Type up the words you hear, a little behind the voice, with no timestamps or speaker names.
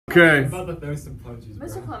Okay. About to throw some punches, bro.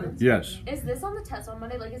 Mr. Clemens. Yes. Is this on the test on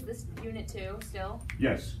Monday? Like, is this unit 2 still?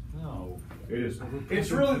 Yes, No. it is.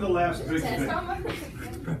 It's really the last big Test thing. on Monday?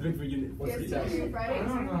 Prepping for unit. What's the test?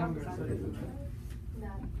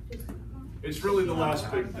 It's really the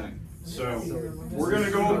last big thing. So we're going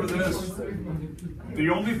to go over this. The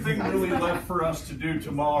only thing really left for us to do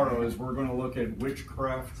tomorrow is we're going to look at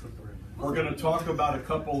witchcraft. We're going to talk about a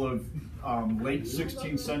couple of late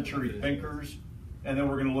 16th century thinkers, and then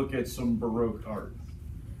we're going to look at some Baroque art.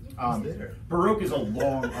 Baroque is a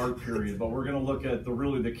long art period, but we're going to look at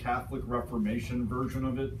the Catholic Reformation version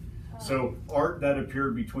of it. So art that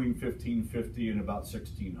appeared between 1550 and about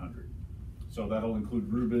 1600. So that'll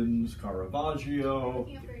include Rubens, Caravaggio,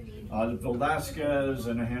 Velázquez,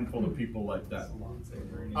 and a handful of people like that.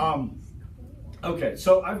 Okay,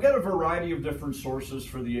 so I've got a variety of different sources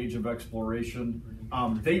for the Age of Exploration.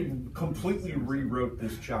 They completely rewrote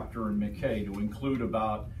this chapter in McKay to include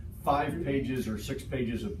about 5 pages or 6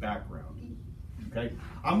 pages of background. Okay,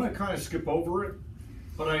 I'm going to kind of skip over it,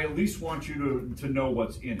 but I at least want you to know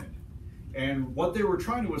what's in it. And what they were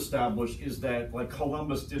trying to establish is that, like,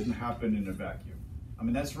 Columbus didn't happen in a vacuum. I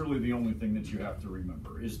mean, that's really the only thing that you have to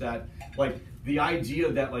remember, is that, like, the idea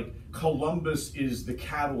that, like, Columbus is the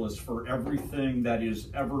catalyst for everything that has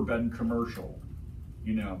ever been commercial,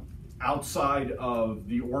 you know, outside of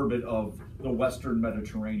the orbit of the Western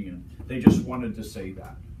Mediterranean. They just wanted to say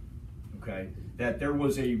that, okay? That there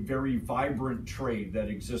was a very vibrant trade that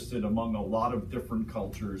existed among a lot of different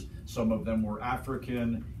cultures. Some of them were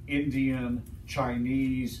African, Indian,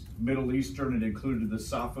 Chinese, Middle Eastern. It included the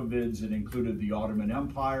Safavids, it included the Ottoman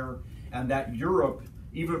Empire, and that Europe,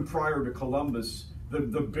 even prior to Columbus, the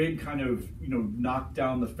big kind of, you know, knock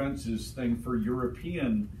down the fences thing for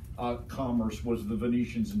European commerce was the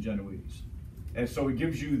Venetians and Genoese. And so it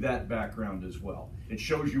gives you that background as well. It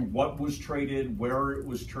shows you what was traded, where it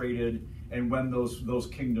was traded, and when those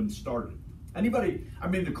kingdoms started. Anybody, I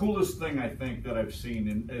mean, the coolest thing I think that I've seen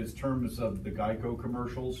in terms of the Geico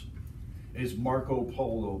commercials is Marco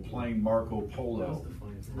Polo playing Marco Polo.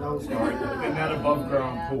 In that above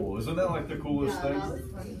ground pool. Isn't that like the coolest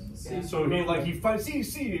thing? So he fights,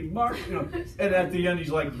 Mark, you know, and at the end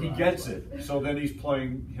he's like, he gets it. So then he's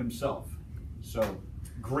playing himself. So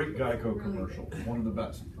great Geico commercial, one of the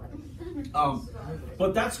best.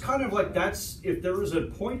 But that's kind of like, if there was a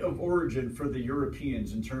point of origin for the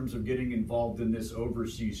Europeans in terms of getting involved in this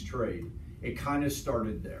overseas trade, it kind of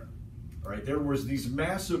started there. All right, there was these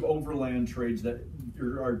massive overland trades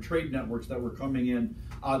or trade networks that were coming in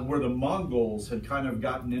where the Mongols had kind of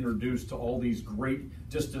gotten introduced to all these great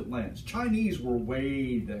distant lands. Chinese were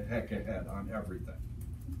way the heck ahead on everything,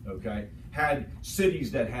 okay? Had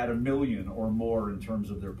cities that had 1 million or more in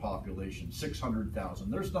terms of their population,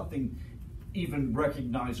 600,000. There's nothing even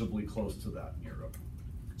recognizably close to that in Europe.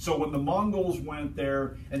 So when the Mongols went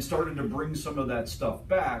there and started to bring some of that stuff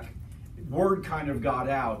back, word kind of got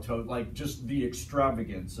out to, like, just the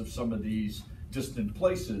extravagance of some of these distant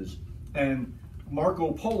places. And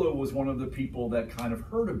Marco Polo was one of the people that kind of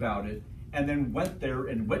heard about it and then went there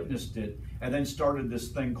and witnessed it and then started this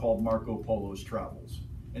thing called Marco Polo's Travels.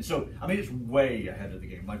 And so, I mean, it's way ahead of the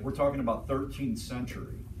game. Like, we're talking about 13th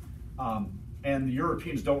century. And the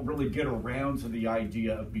Europeans don't really get around to the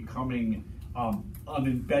idea of becoming an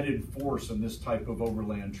embedded force in this type of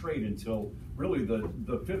overland trade until really the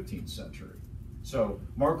 15th century. So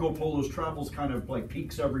Marco Polo's Travels kind of like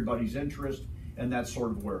piques everybody's interest, and that's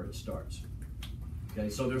sort of where it starts. Okay,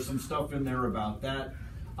 so there's some stuff in there about that.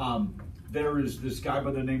 There is this guy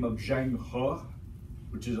by the name of Zheng He,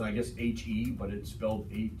 which is, I guess, H-E, but it's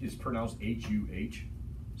pronounced H-U-H.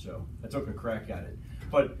 So I took a crack at it.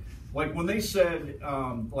 But like when they said,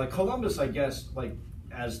 like Columbus, I guess, like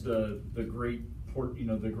as the great port, you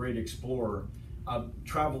know, the great explorer,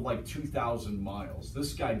 traveled like 2,000 miles.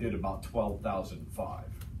 This guy did about 12,005.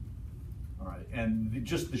 All right, and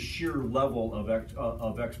just the sheer level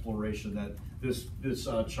of exploration that this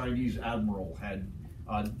Chinese admiral had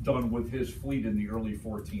done with his fleet in the early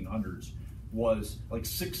 1400s was like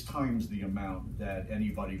 6 times the amount that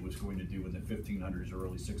anybody was going to do in the 1500s or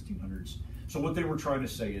early 1600s. So what they were trying to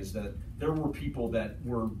say is that there were people that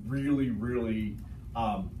were really, really,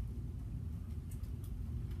 I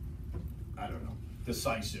don't know,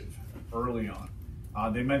 decisive early on.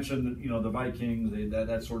 They mentioned, you know, the Vikings,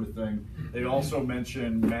 that sort of thing. They also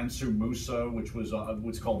mentioned Mansu Musa, which was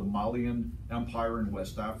what's called the Malian Empire in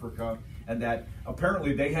West Africa, and that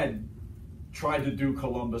apparently they had tried to do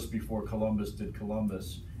Columbus before Columbus did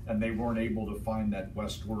Columbus, and they weren't able to find that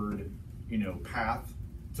westward, you know, path.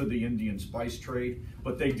 to the Indian spice trade,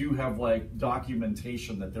 but they do have like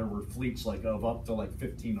documentation that there were fleets like of up to like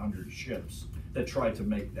 1,500 ships that tried to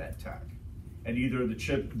make that tack. And either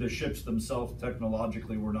the ships themselves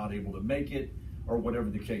technologically were not able to make it, or whatever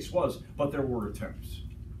the case was, but there were attempts.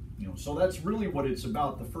 You know, so that's really what it's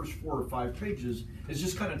about. The first 4 or 5 pages is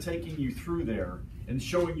just kind of taking you through there and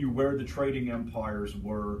showing you where the trading empires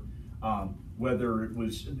were, whether it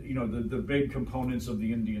was, you know, the big components of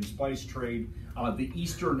the Indian spice trade, the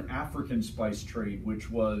Eastern African spice trade,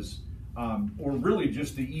 which was, or really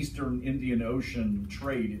just the Eastern Indian Ocean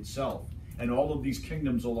trade itself, and all of these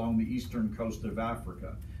kingdoms along the eastern coast of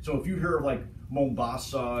Africa. So if you hear of like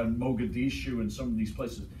Mombasa and Mogadishu and some of these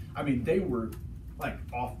places, I mean, they were like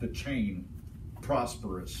off the chain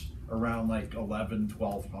prosperous around like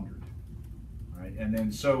 1200. Right? And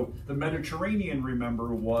then so the Mediterranean,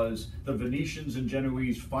 remember, was the Venetians and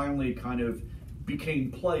Genoese finally kind of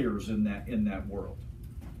became players in that world.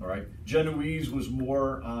 All right, Genoese was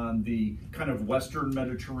more on the kind of Western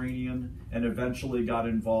Mediterranean and eventually got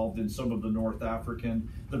involved in some of the North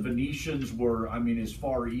African. The Venetians were, I mean, as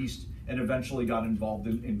far east and eventually got involved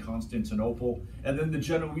in Constantinople. And then the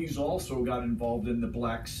Genoese also got involved in the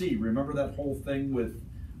Black Sea. Remember that whole thing with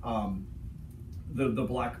the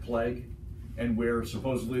Black Plague, and where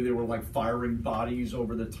supposedly they were like firing bodies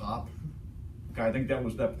over the top? Okay, I think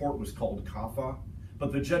that port was called Kaffa.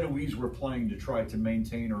 But the Genoese were playing to try to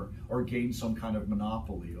maintain or gain some kind of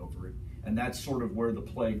monopoly over it. And that's sort of where the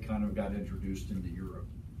plague kind of got introduced into Europe.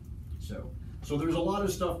 So there's a lot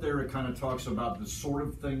of stuff there. It kind of talks about the sort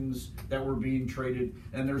of things that were being traded.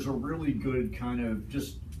 And there's a really good kind of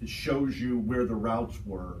just, it shows you where the routes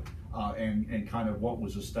were and kind of what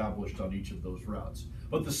was established on each of those routes.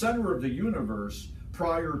 But the center of the universe,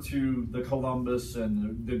 prior to the Columbus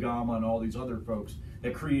and the Gama and all these other folks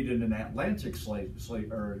that created an Atlantic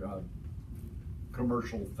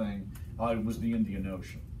commercial thing, it was the Indian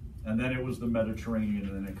Ocean. And then it was the Mediterranean,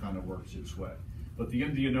 and then it kind of works its way. But the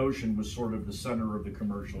Indian Ocean was sort of the center of the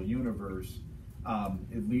commercial universe,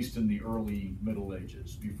 at least in the early Middle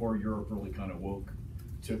Ages, before Europe really kind of woke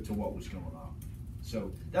to what was going on.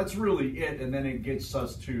 So that's really it, and then it gets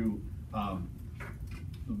us to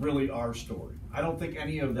really our story. I don't think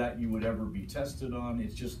any of that you would ever be tested on.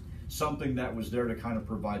 It's just something that was there to kind of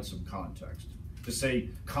provide some context. To say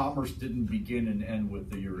commerce didn't begin and end with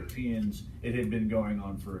the Europeans, it had been going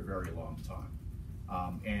on for a very long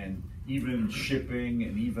time. And even shipping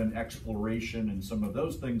and even exploration and some of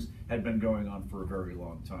those things had been going on for a very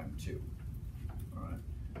long time too. All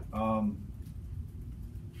right.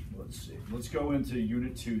 Let's see. Let's go into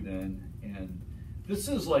Unit 2 then. And this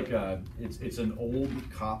is like it's an old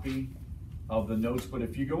copy of the notes, but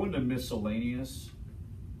if you go into miscellaneous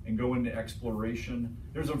and go into exploration,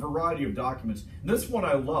 there's a variety of documents. And this one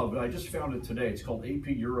I love, I just found it today. It's called AP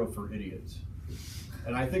Euro for Idiots.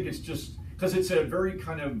 And I think it's just, because it's a very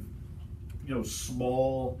kind of, you know,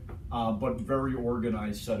 small, but very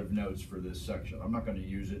organized set of notes for this section. I'm not going to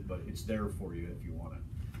use it, but it's there for you if you want it.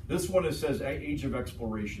 This one, it says Age of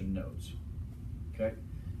Exploration Notes. Okay?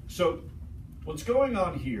 So what's going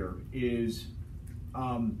on here is,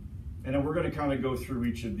 and then we're going to kind of go through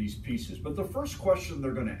each of these pieces. But the first question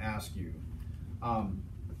they're going to ask you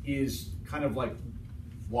is kind of like,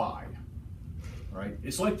 why? Right?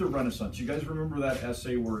 It's like the Renaissance. You guys remember that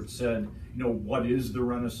essay where it said, you know, what is the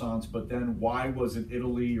Renaissance? But then why was it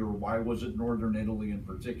Italy, or why was it Northern Italy in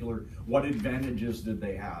particular? What advantages did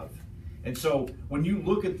they have? And so when you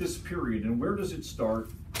look at this period, and where does it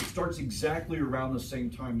start? It starts exactly around the same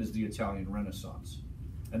time as the Italian Renaissance.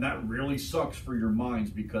 And that really sucks for your minds,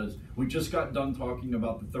 because we just got done talking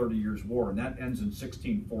about the 30 Years' War, and that ends in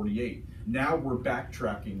 1648. Now we're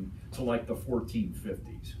backtracking to like the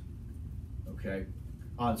 1450s. Okay?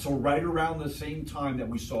 So right around the same time that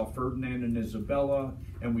we saw Ferdinand and Isabella,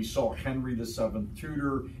 and we saw Henry VII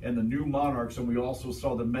Tudor and the new monarchs, and we also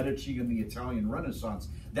saw the Medici and the Italian Renaissance,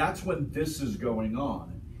 that's when this is going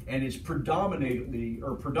on. And it's predominantly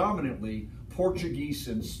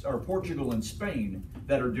Portugal and Spain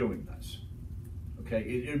that are doing this. Okay,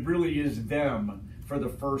 it really is them for the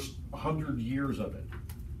first 100 years of it.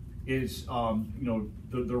 Is you know,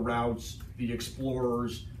 the routes, the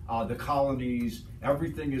explorers, the colonies,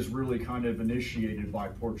 everything is really kind of initiated by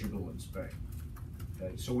Portugal and Spain.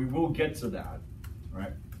 Okay, so we will get to that,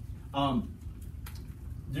 right?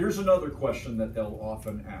 There's another question that they'll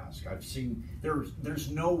often ask. I've seen,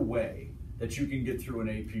 there's no way that you can get through an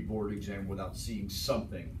AP board exam without seeing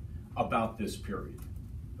something about this period.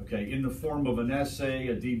 Okay, in the form of an essay,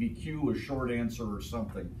 a DBQ, a short answer, or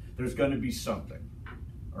something. There's going to be something,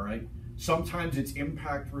 all right? Sometimes it's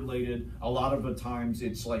impact related. A lot of the times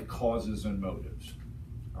it's like causes and motives,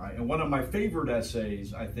 All right? And one of my favorite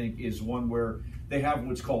essays, I think, is one where they have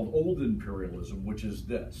what's called Old Imperialism, which is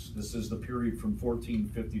this. This is the period from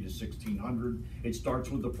 1450 to 1600. It starts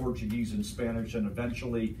with the Portuguese and Spanish, and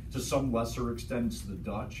eventually, to some lesser extent, it's the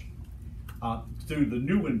Dutch. Through the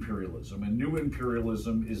New Imperialism. And New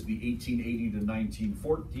Imperialism is the 1880 to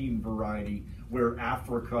 1914 variety, where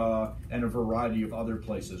Africa and a variety of other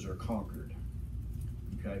places are conquered.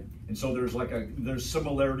 Okay? And so there's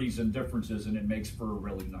similarities and differences, and it makes for a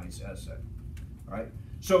really nice essay. All right?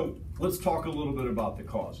 So let's talk a little bit about the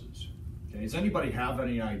causes. Okay? Does anybody have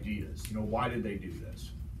any ideas? Why did they do this?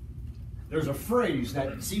 There's a phrase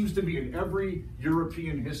that seems to be in every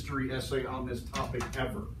European history essay on this topic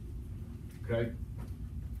ever. Okay?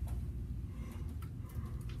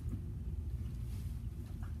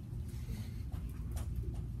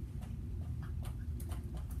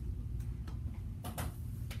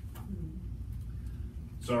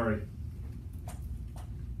 Sorry.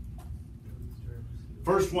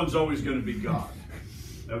 First one's always going to be God.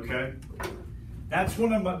 Okay? That's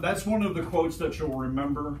one of the quotes that you'll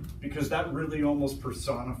remember, because that really almost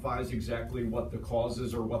personifies exactly what the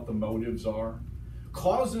causes or what the motives are.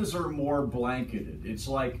 Causes are more blanketed. It's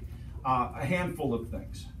like a handful of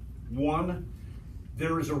things. One,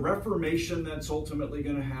 there is a reformation that's ultimately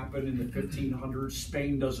going to happen in the 1500s.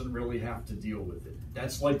 Spain doesn't really have to deal with it.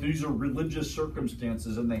 That's like, these are religious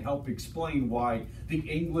circumstances, and they help explain why the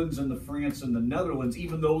Englands and the France and the Netherlands,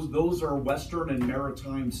 even though those are Western and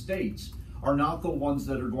maritime states, are not the ones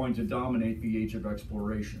that are going to dominate the age of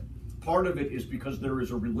exploration. Part of it is because there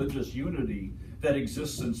is a religious unity that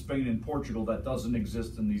exists in Spain and Portugal that doesn't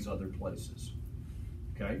exist in these other places.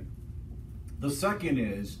 Okay? The second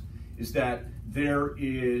is that there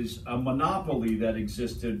is a monopoly that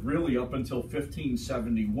existed really up until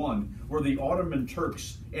 1571, where the Ottoman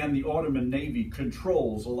Turks and the Ottoman Navy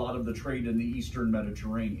controls a lot of the trade in the Eastern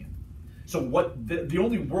Mediterranean. So what the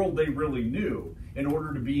only world they really knew in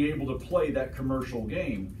order to be able to play that commercial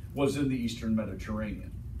game was in the Eastern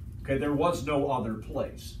Mediterranean. Okay, there was no other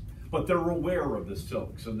place. But they're aware of the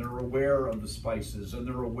silks, and they're aware of the spices, and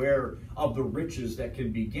they're aware of the riches that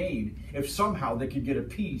can be gained if somehow they could get a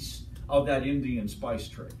piece of that Indian spice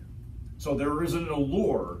trade. So there is an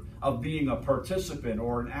allure of being a participant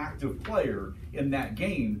or an active player in that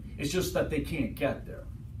game. It's just that they can't get there.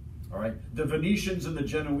 All right. The Venetians and the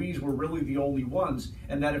Genoese were really the only ones,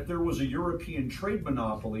 and that if there was a European trade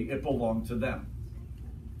monopoly, it belonged to them.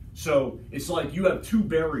 So it's like you have two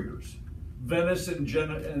barriers. Venice and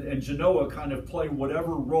Genoa kind of play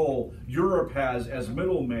whatever role Europe has as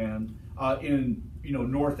middleman in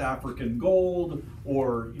North African gold,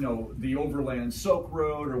 or the overland Silk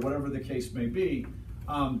Road, or whatever the case may be,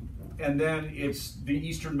 and then it's the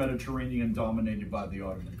Eastern Mediterranean dominated by the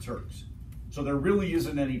Ottoman Turks. So there really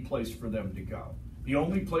isn't any place for them to go. The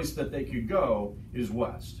only place that they could go is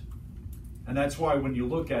west, and that's why when you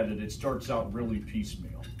look at it, it starts out really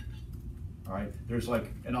piecemeal. All right, there's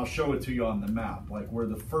and I'll show it to you on the map, where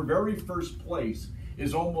the very first place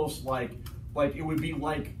is almost like it would be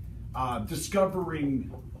like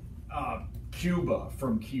discovering Cuba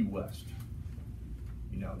from Key West.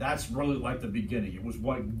 That's really like the beginning. It was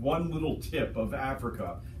like one little tip of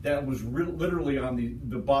Africa that was literally on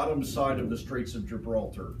the bottom side of the Straits of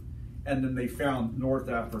Gibraltar. And then they found North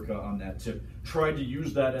Africa on that tip, tried to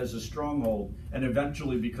use that as a stronghold, and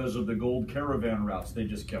eventually, because of the gold caravan routes, they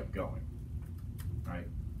just kept going. Right?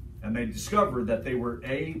 And they discovered that they were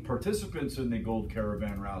participants in the gold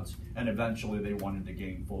caravan routes, and eventually they wanted to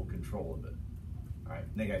gain full control of it. All right,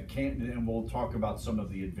 they got and we'll talk about some of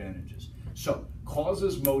the advantages. So,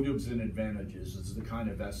 causes, motives, and advantages is the kind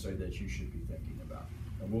of essay that you should be thinking about,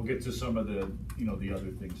 and we'll get to some of the the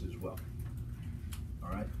other things as well. All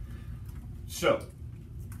right. So,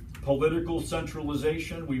 political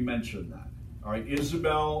centralization, we mentioned that. All right,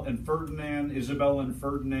 Isabel and Ferdinand.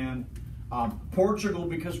 Portugal,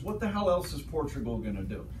 because what the hell else is Portugal going to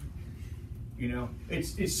do?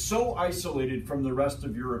 It's so isolated from the rest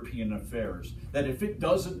of European affairs that if it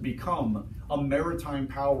doesn't become a maritime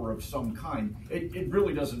power of some kind, it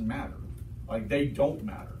really doesn't matter. They don't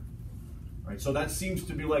matter. Right? So that seems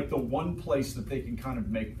to be the one place that they can kind of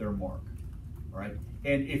make their mark. Right?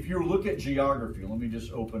 And if you look at geography, let me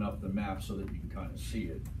just open up the map so that you can kind of see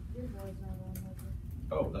it.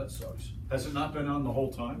 Oh, that sucks. Has it not been on the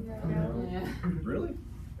whole time? No. Yeah. Really?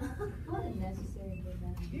 Wasn't necessary for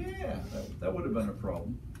that. Yeah, that would have been a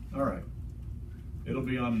problem. All right. It'll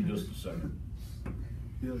be on in just a second.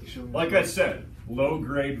 Like I said,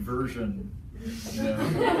 low-grade version. Yeah.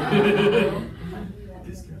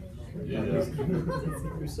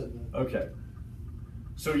 Okay.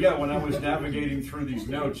 So yeah, when I was navigating through these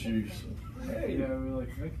notes, you, hey, Yeah, we're like,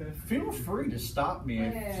 okay. feel free to stop me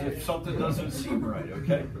if something doesn't seem right,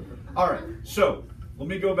 okay? All right, so let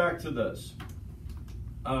me go back to this.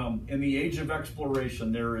 In the Age of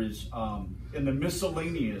Exploration, there is, in the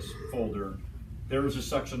miscellaneous folder, there is a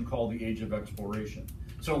section called the Age of Exploration.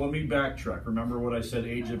 So let me backtrack. Remember what I said,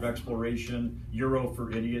 Age of Exploration, Euro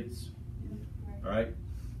for idiots? All right?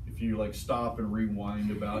 If you like stop and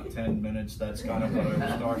rewind about 10 minutes, that's kind of what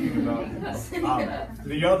I was talking about.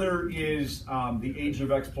 The other is the Age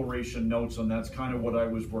of Exploration notes, and that's kind of what I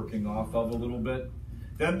was working off of a little bit.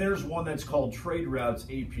 Then there's one that's called Trade Routes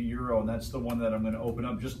AP Euro, and that's the one that I'm going to open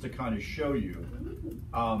up just to kind of show you.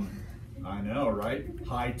 I know, right?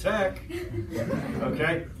 High tech.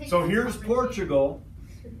 Okay, so here's Portugal,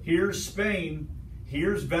 here's Spain,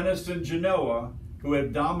 here's Venice and Genoa, who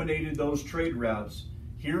have dominated those trade routes.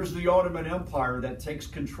 Here's the Ottoman Empire that takes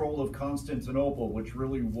control of Constantinople, which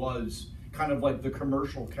really was kind of like the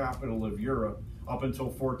commercial capital of Europe up until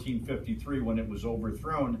 1453 when it was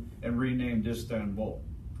overthrown and renamed Istanbul.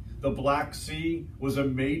 The Black Sea was a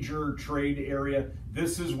major trade area.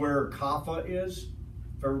 This is where Kaffa is,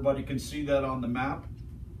 if everybody can see that on the map.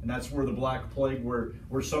 And that's where the Black Plague, where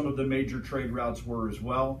some of the major trade routes were as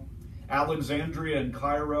well. Alexandria and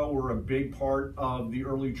Cairo were a big part of the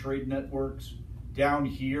early trade networks. Down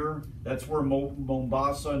here, that's where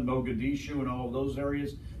Mombasa and Mogadishu and all of those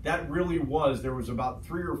areas, that really was, there was about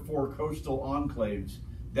 3 or 4 coastal enclaves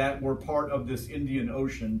that were part of this Indian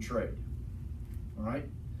Ocean trade. All right?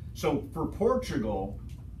 So for Portugal,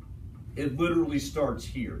 it literally starts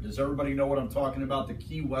here. Does everybody know what I'm talking about? The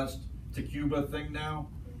Key West to Cuba thing now?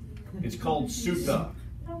 It's called Ceuta.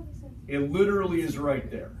 It literally is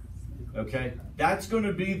right there. Okay? That's going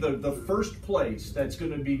to be the first place that's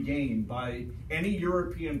going to be gained by any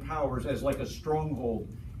European powers as like a stronghold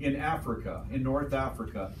in Africa, in North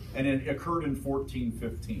Africa, and it occurred in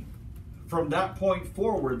 1415. From that point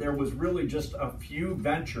forward, there was really just a few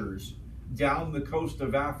ventures down the coast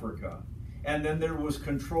of Africa, and then there was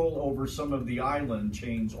control over some of the island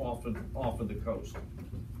chains off of the coast.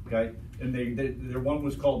 Okay, and their one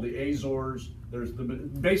was called the Azores. There's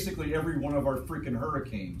basically every one of our freaking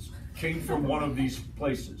hurricanes came from one of these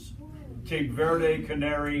places. Cape Verde,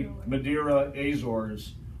 Canary, Madeira,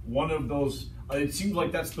 Azores. One of those. It seems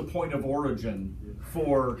like that's the point of origin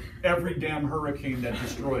for every damn hurricane that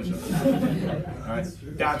destroys us. All right?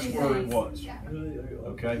 That's where it was.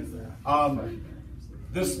 Okay.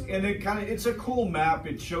 It's a cool map.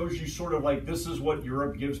 It shows you sort of like this is what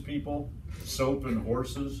Europe gives people: soap and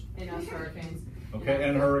horses. And us hurricanes. Okay,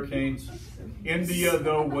 and hurricanes. India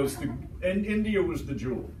though was the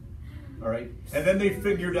jewel. All right, and then they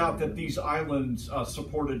figured out that these islands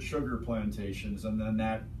supported sugar plantations, and then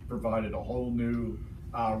that provided a whole new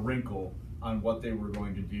wrinkle on what they were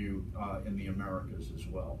going to do in the Americas as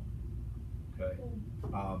well. Okay,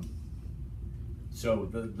 so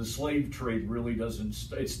the slave trade really doesn't.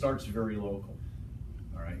 It starts very local.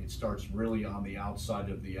 All right, it starts really on the outside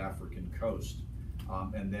of the African coast,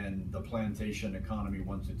 and then the plantation economy,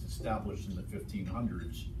 once it's established in the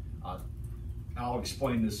 1500s. I'll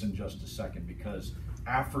explain this in just a second, because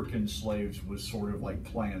African slaves was sort of like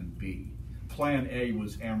Plan B. Plan A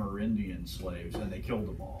was Amerindian slaves, and they killed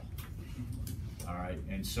them all. All right,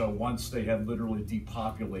 and so once they had literally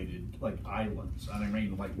depopulated like islands, and I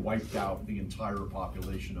mean like wiped out the entire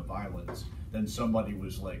population of islands, then somebody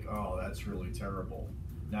was like, oh, that's really terrible.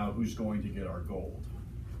 Now who's going to get our gold?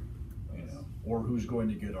 You know, or who's going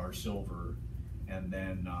to get our silver? And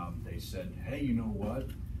then they said, hey, you know what?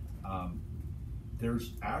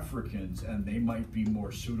 There's Africans and they might be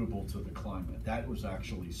more suitable to the climate. That was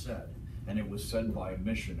actually said. And it was said by a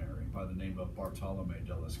missionary by the name of Bartolome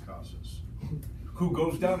de las Casas, who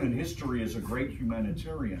goes down in history as a great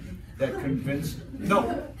humanitarian that convinced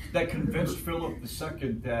Philip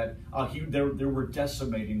II that they were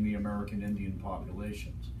decimating the American Indian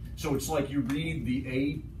populations. So it's like you read the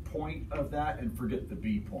A point of that and forget the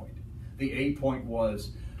B point. The A point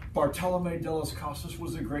was Bartolome de las Casas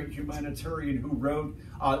was a great humanitarian who wrote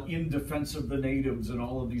In Defense of the Natives and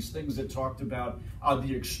all of these things that talked about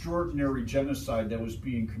the extraordinary genocide that was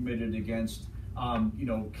being committed against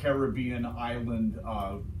Caribbean island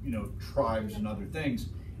tribes and other things.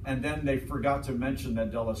 And then they forgot to mention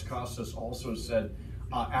that de las Casas also said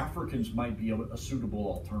Africans might be a suitable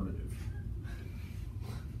alternative.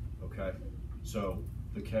 Okay, so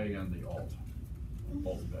the K and the alt,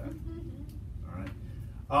 both bad. All right.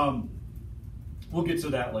 We'll get to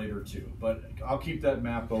that later too, but I'll keep that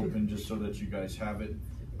map open just so that you guys have it.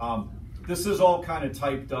 This is all kind of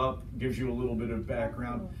typed up, gives you a little bit of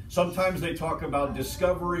background. Sometimes they talk about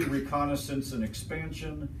discovery, reconnaissance, and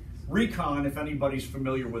expansion. Recon, if anybody's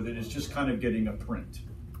familiar with it, is just kind of getting a print.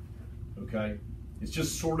 Okay? It's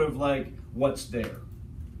just sort of like what's there.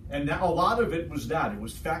 And a lot of it was that. It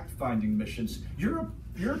was fact-finding missions.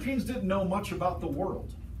 Europeans didn't know much about the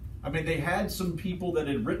world. I mean, they had some people that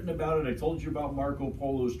had written about it. I told you about Marco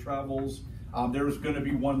Polo's travels. There was going to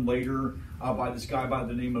be one later by this guy by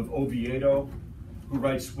the name of Oviedo, who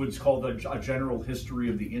writes what's called a general history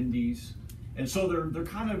of the Indies. And so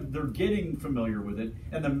they're getting familiar with it,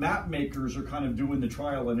 and the map makers are kind of doing the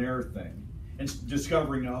trial and error thing and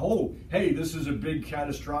discovering, oh, hey, this is a big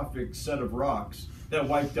catastrophic set of rocks that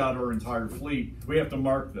wiped out our entire fleet. We have to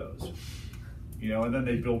mark those, and then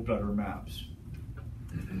they built better maps.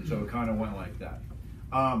 So it kind of went like that.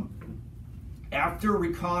 After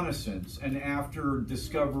reconnaissance and after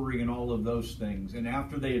discovery and all of those things, and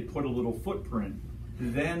after they had put a little footprint,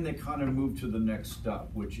 then they kind of moved to the next step,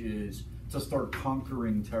 which is to start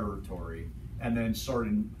conquering territory and then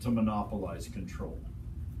starting to monopolize control.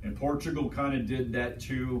 And Portugal kind of did that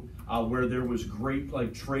too, where there was great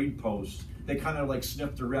trade posts. They kind of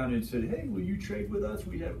sniffed around and said, hey, will you trade with us?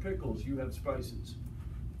 We have pickles, you have spices.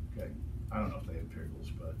 Okay, I don't know if they had pickles,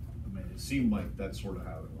 but I mean, it seemed like that's sort of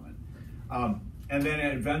how it went. And then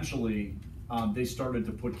eventually they started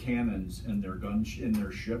to put cannons in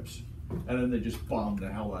their ships, and then they just bombed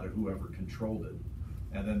the hell out of whoever controlled it.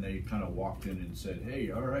 And then they kind of walked in and said,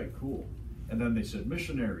 hey, all right, cool. And then they said,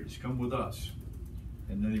 missionaries, come with us.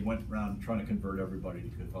 And then they went around trying to convert everybody to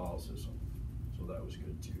Catholicism. So that was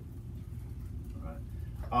good too.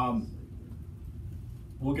 All right.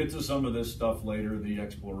 We'll get to some of this stuff later, the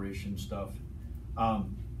exploration stuff.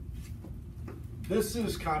 This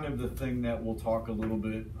is kind of the thing that we'll talk a little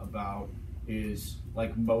bit about, is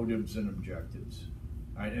motives and objectives.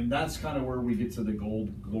 All right, and that's kind of where we get to the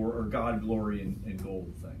God, glory, and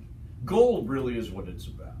gold thing. Gold really is what it's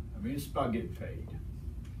about. I mean, it's about getting paid,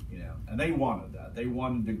 and they wanted that. They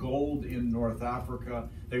wanted the gold in North Africa.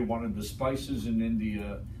 They wanted the spices in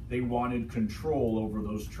India. They wanted control over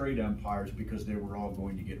those trade empires because they were all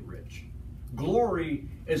going to get rich. Glory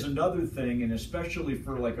is another thing, and especially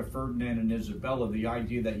for a Ferdinand and Isabella, the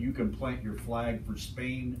idea that you can plant your flag for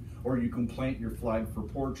Spain or you can plant your flag for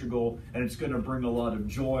Portugal, and it's going to bring a lot of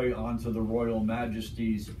joy onto the royal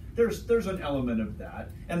majesties. There's an element of that,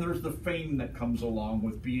 and there's the fame that comes along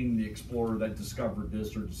with being the explorer that discovered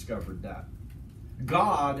this or discovered that.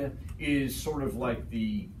 God is sort of like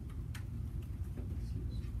the...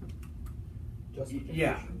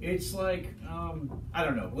 Yeah, it's like, I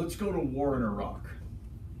don't know, let's go to war in Iraq,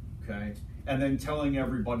 okay? And then telling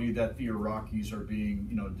everybody that the Iraqis are being,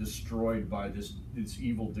 destroyed by this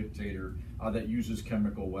evil dictator that uses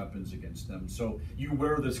chemical weapons against them. So you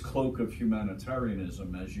wear this cloak of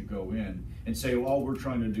humanitarianism as you go in and say, well, all we're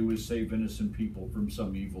trying to do is save innocent people from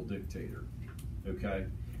some evil dictator, okay?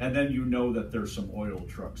 And then you know that there's some oil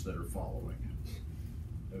trucks that are following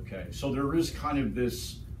it, okay? So there is kind of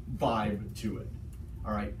this vibe to it.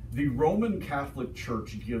 All right, the Roman Catholic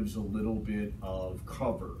Church gives a little bit of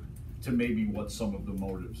cover to maybe what some of the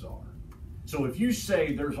motives are. So if you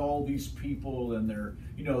say there's all these people and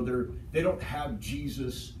they don't have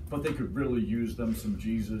Jesus, but they could really use them some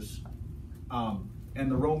Jesus,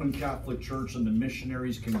 and the Roman Catholic Church and the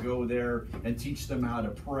missionaries can go there and teach them how to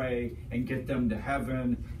pray and get them to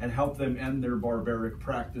heaven and help them end their barbaric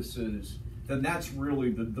practices, then that's really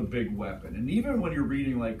the big weapon. And even when you're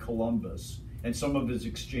reading Columbus and some of his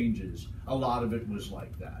exchanges, a lot of it was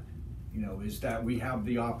like that. Is that we have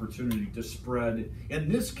the opportunity to spread. In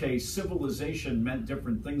this case, civilization meant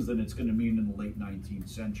different things than it's going to mean in the late 19th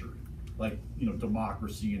century.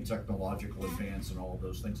 Democracy and technological advance and all of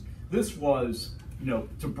those things. This was,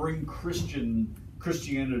 to bring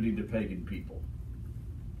Christianity to pagan people.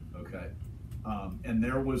 Okay? And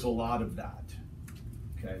there was a lot of that.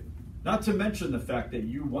 Okay? Not to mention the fact that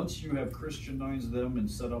once you have Christianized them and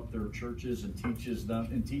set up their churches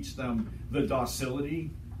and teach them the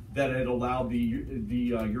docility that had allowed the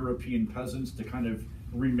European peasants to kind of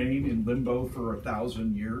remain in limbo for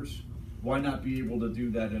 1,000 years, why not be able to do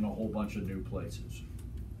that in a whole bunch of new places?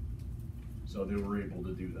 So they were able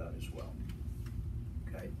to do that as well.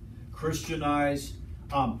 Okay, Christianize.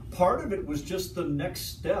 Part of it was just the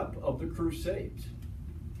next step of the Crusades.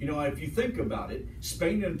 If you think about it,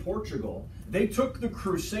 Spain and Portugal, they took the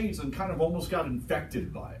Crusades and kind of almost got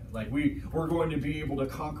infected by it. We're going to be able to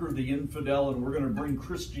conquer the infidel and we're going to bring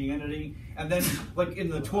Christianity. And then, in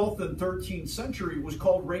the 12th and 13th century, it was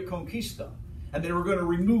called Reconquista. And they were going to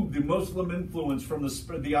remove the Muslim influence from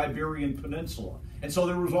the Iberian Peninsula. And so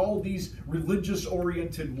there was all these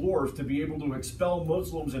religious-oriented wars to be able to expel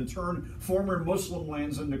Muslims and turn former Muslim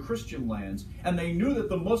lands into Christian lands. And they knew that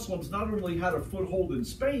the Muslims not only had a foothold in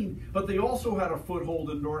Spain, but they also had a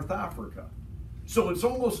foothold in North Africa. So it's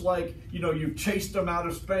almost like, you've chased them out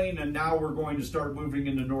of Spain and now we're going to start moving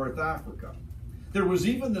into North Africa. There was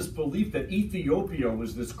even this belief that Ethiopia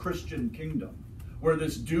was this Christian kingdom where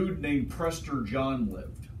this dude named Prester John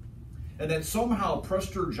lived. And that somehow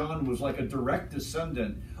Prester John was like a direct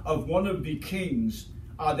descendant of one of the kings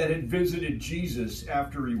that had visited Jesus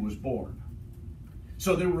after he was born.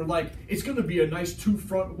 So they were like, it's going to be a nice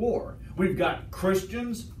two-front war. We've got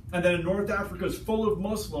Christians, and then North Africa is full of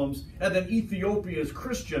Muslims, and then Ethiopia is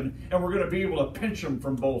Christian, and we're going to be able to pinch them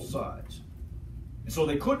from both sides. And so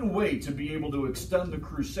they couldn't wait to be able to extend the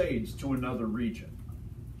Crusades to another region.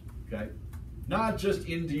 Okay? Not just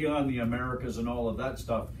India and the Americas and all of that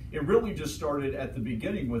stuff. It really just started at the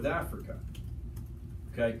beginning with Africa.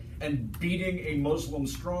 Okay? And beating a Muslim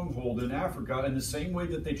stronghold in Africa in the same way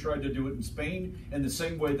that they tried to do it in Spain and the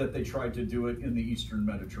same way that they tried to do it in the Eastern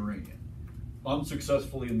Mediterranean.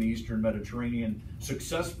 Unsuccessfully in the Eastern Mediterranean,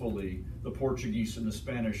 successfully the Portuguese and the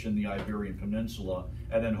Spanish in the Iberian Peninsula,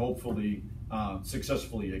 and then hopefully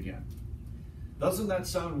successfully again. Doesn't that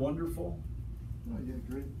sound wonderful? Oh, yeah,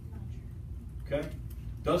 great. Okay?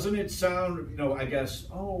 Doesn't it sound, I guess,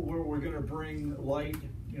 we're going to bring light,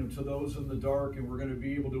 to those in the dark, and we're going to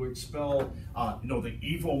be able to expel, the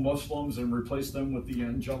evil Muslims and replace them with the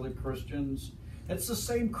angelic Christians? It's the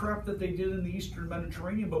same crap that they did in the Eastern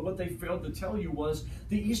Mediterranean, but what they failed to tell you was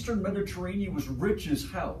the Eastern Mediterranean was rich as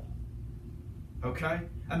hell. Okay?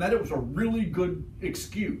 And that it was a really good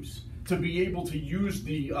excuse to be able to use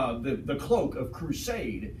the cloak of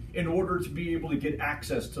crusade in order to be able to get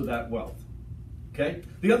access to that wealth. Okay?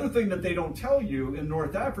 The other thing that they don't tell you in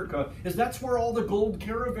North Africa is that's where all the gold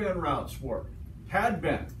caravan routes were, had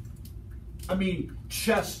been. I mean,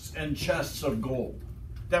 chests and chests of gold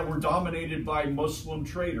that were dominated by Muslim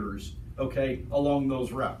traders, okay, along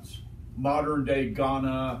those routes. Modern day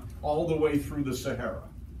Ghana, all the way through the Sahara.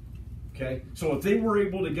 Okay? So if they were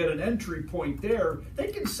able to get an entry point there, they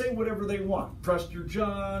can say whatever they want. Prester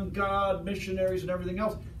John, God, missionaries, and everything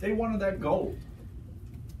else. They wanted that gold.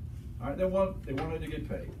 All right, they wanted to get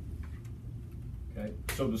paid. Okay?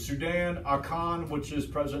 So the Sudan, Akan, which is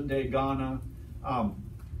present-day Ghana,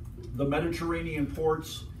 the Mediterranean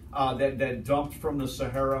ports that dumped from the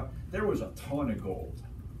Sahara, there was a ton of gold.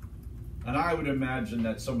 And I would imagine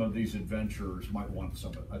that some of these adventurers might want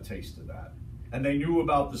a taste of that. And they knew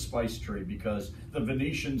about the spice trade because the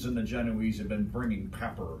Venetians and the Genoese had been bringing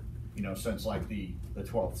pepper, since like the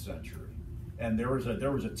 12th century. And there was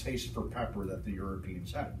a taste for pepper that the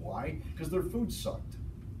Europeans had. Why? Because their food sucked.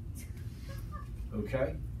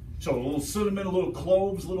 Okay? So a little cinnamon, a little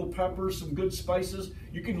cloves, a little pepper, some good spices.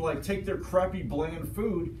 You can take their crappy bland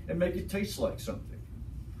food and make it taste like something.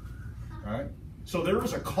 All right? So there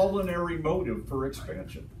was a culinary motive for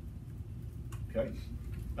expansion. Okay?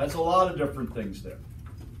 That's a lot of different things there.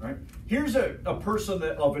 Right? Here's a person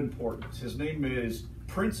of importance. His name is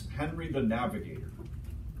Prince Henry the Navigator.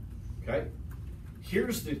 Okay?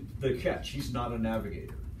 Here's the catch. He's not a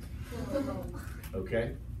navigator.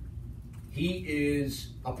 Okay? He is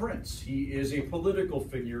a prince. He is a political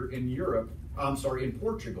figure in in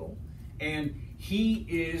Portugal. And he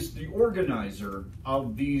is the organizer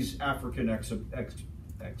of these African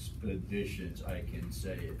expeditions, I can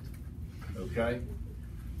say it. Okay?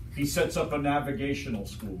 He sets up a navigational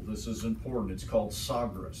school. This is important. It's called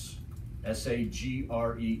Sagres.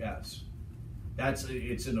 Sagres.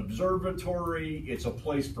 It's an observatory, it's a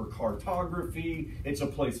place for cartography, it's a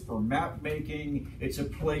place for map making, it's a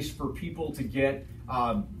place for people to get,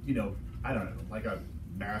 I don't know, like a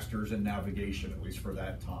master's in navigation, at least for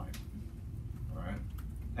that time. All right?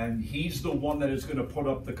 And he's the one that is going to put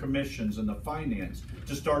up the commissions and the finance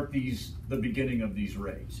to start the beginning of these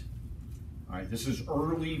raids. All right, this is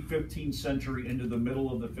early 15th century into the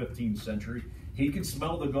middle of the 15th century. He can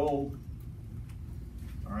smell the gold.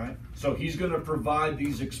 All right, so he's going to provide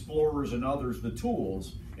these explorers and others the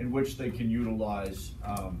tools in which they can utilize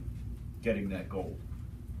getting that gold.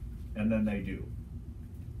 And then they do.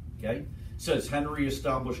 Okay, it says Henry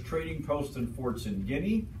established trading posts and forts in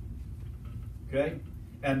Guinea. Okay,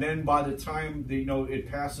 and then by the time it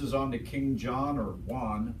passes on to King John or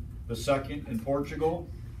Juan II in Portugal,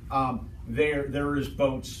 there is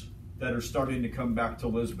boats that are starting to come back to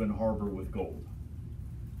Lisbon Harbor with gold.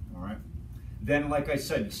 All right. Then, like I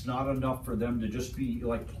said, it's not enough for them to just be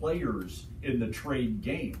like players in the trade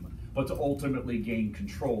game, but to ultimately gain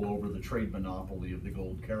control over the trade monopoly of the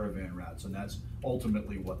gold caravan routes, and that's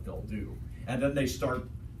ultimately what they'll do. And then they start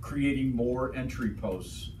creating more entry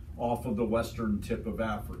posts off of the western tip of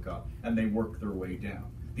Africa, and they worked their way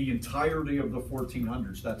down. The entirety of the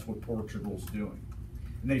 1400s, that's what Portugal's doing.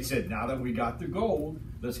 And they said, now that we got the gold,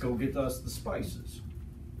 let's go get us the spices.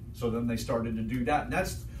 So then they started to do that.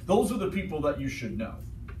 And those are the people that you should know.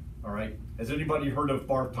 All right. Has anybody heard of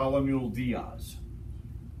Bartholomew Diaz?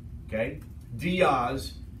 Okay.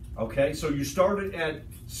 Diaz. Okay. So you started at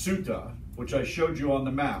Ceuta, which I showed you on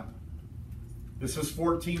the map. This is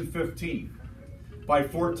 1415. By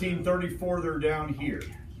 1434, they're down here.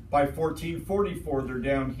 By 1444, they're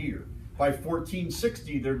down here. By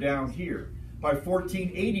 1460, they're down here. By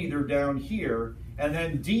 1480, they're down here. And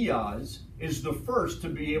then Diaz is the first to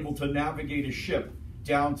be able to navigate a ship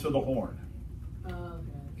down to the Horn.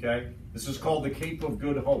 Okay? This is called the Cape of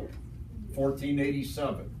Good Hope,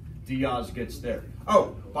 1487. Diaz gets there.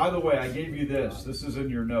 Oh, by the way, I gave you this. This is in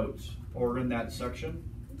your notes or in that section.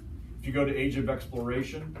 If you go to Age of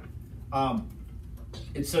Exploration,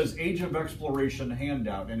 it says Age of Exploration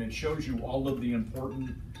handout, and it shows you all of the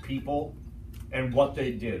important people and what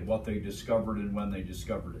they did, what they discovered, and when they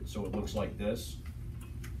discovered it. So it looks like this.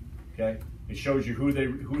 Okay, it shows you who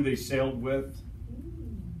they sailed with,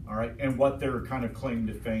 all right, and what their kind of claim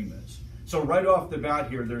to fame is. So right off the bat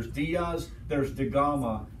here, there's Diaz, there's da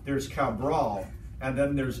Gama, there's Cabral, and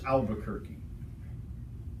then there's Albuquerque.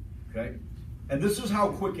 Okay, and this is how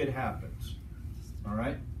quick it happens. All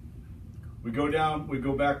right, we go down, we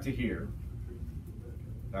go back to here,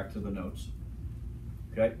 back to the notes.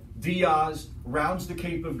 Okay, Diaz rounds the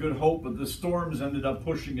Cape of Good Hope, but the storms ended up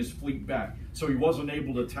pushing his fleet back, so he wasn't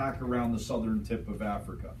able to tack around the southern tip of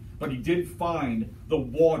Africa. But he did find the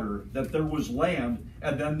water, that there was land,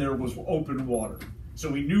 and then there was open water.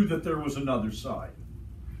 So he knew that there was another side.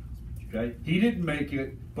 Okay, he didn't make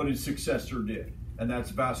it, but his successor did, and that's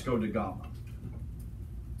Vasco da Gama.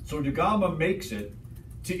 So da Gama makes it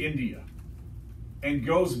to India, and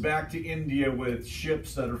goes back to India with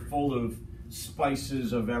ships that are full of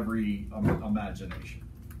spices of every imagination.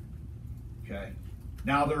 Okay,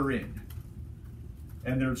 now they're in,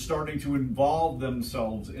 and they're starting to involve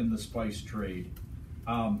themselves in the spice trade.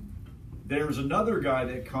 There's another guy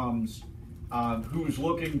that comes who's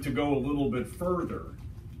looking to go a little bit further,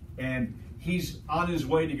 and he's on his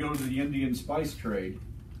way to go to the Indian spice trade,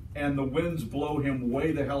 and the winds blow him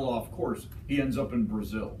way the hell off course. He ends up in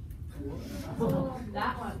Brazil.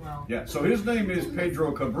 That went well. Yeah, so his name is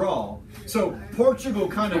Pedro Cabral. So Portugal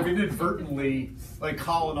kind of inadvertently like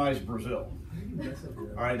colonized Brazil.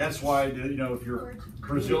 All right, that's why, you know, if you're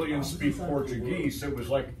Brazilians speak Portuguese, it was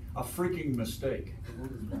like a freaking mistake.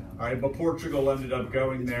 All right, but Portugal ended up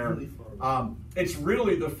going there. It's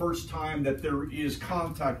really the first time that there is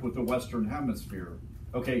contact with the Western Hemisphere.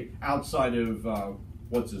 Okay, outside of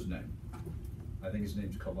what's his name? I think his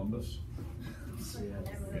name's Columbus.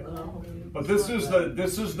 But this is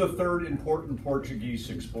the third important Portuguese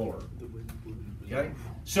explorer. Okay,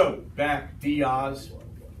 so back Diaz.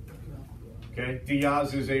 Okay,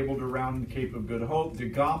 Diaz is able to round the Cape of Good Hope. Da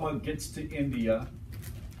Gama gets to India.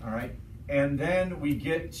 All right, and then we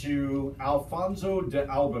get to Alfonso de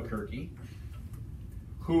Albuquerque,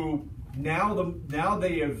 who now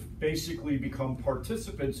they have basically become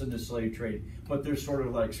participants in the slave trade, but they're sort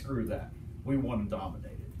of like, screw that, we want to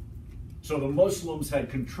dominate it. So the Muslims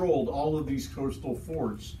had controlled all of these coastal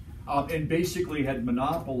forts and basically had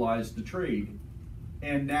monopolized the trade.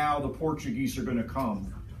 And now the Portuguese are going to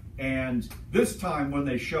come. And this time when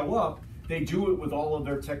they show up, they do it with all of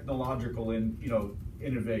their technological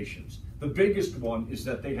innovations. The biggest one is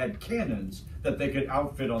that they had cannons that they could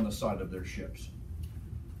outfit on the side of their ships.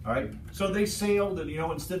 All right, so they sailed, and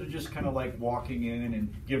instead of just kind of like walking in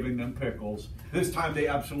and giving them pickles, this time they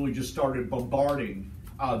absolutely just started bombarding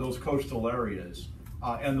those coastal areas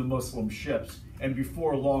and the Muslim ships. And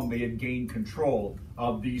before long, they had gained control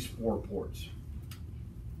of these 4 ports: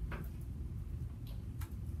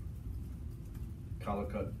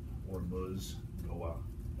 Calicut, Hormuz, Goa,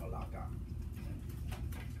 Malacca.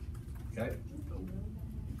 Okay?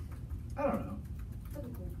 I don't know.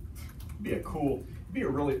 It'd be a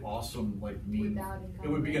really awesome, like, mean. It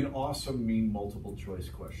would be an awesome mean multiple choice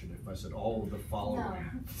question if I said all of the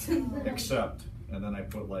following, except, and then I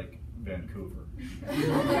put like Vancouver.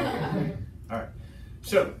 All right.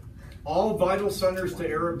 So, all vital centers to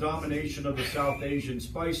Arab domination of the South Asian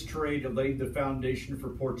spice trade laid the foundation for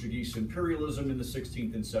Portuguese imperialism in the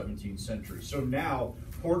 16th and 17th centuries. So now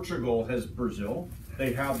Portugal has Brazil.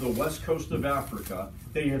 They have the west coast of Africa.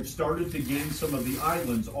 They have started to gain some of the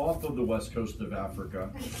islands off of the west coast of Africa.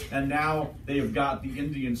 And now they have got the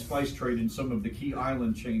Indian spice trade in some of the key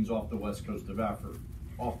island chains off the west coast of Africa,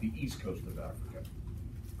 off the east coast of Africa.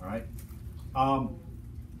 All right.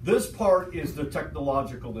 This part is the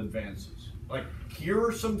technological advances. Like, here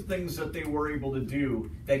are some things that they were able to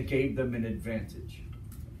do that gave them an advantage.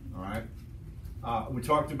 All right? We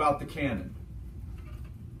talked about the cannon.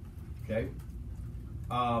 Okay?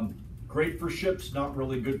 Great for ships, not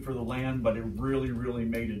really good for the land, but it really, really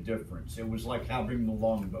made a difference. It was like having the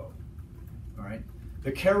longbow. All right?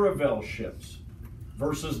 The caravel ships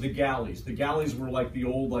versus the galleys. The galleys were like the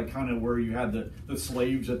old, like kind of where you had the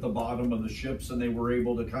slaves at the bottom of the ships and they were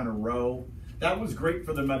able to kind of row. That was great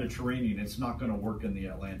for the Mediterranean. It's not going to work in the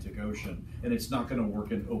Atlantic Ocean, and it's not going to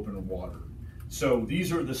work in open water. So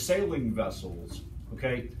these are the sailing vessels,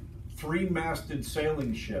 okay? 3-masted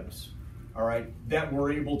sailing ships, all right, that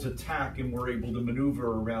were able to tack and were able to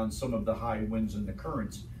maneuver around some of the high winds and the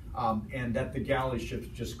currents, and that the galley ships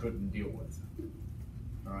just couldn't deal with,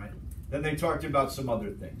 all right? Then they talked about some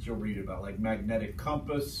other things you'll read about, like magnetic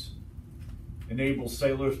compass, enable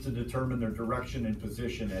sailors to determine their direction and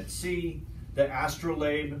position at sea. The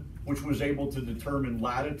astrolabe, which was able to determine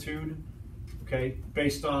latitude, okay,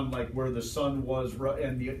 based on like where the sun was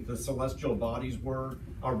and the celestial bodies were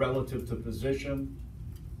relative to position.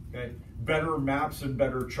 Okay, better maps and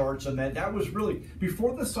better charts, and that was really,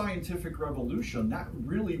 before the scientific revolution, that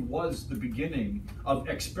really was the beginning of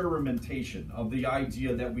experimentation, of the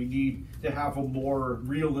idea that we need to have a more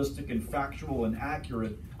realistic and factual and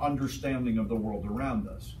accurate understanding of the world around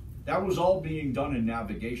us. That was all being done in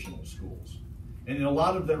navigational schools. And in a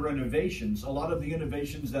lot of their innovations, a lot of the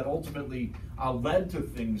innovations that ultimately led to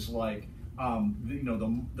things like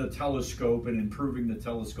the telescope and improving the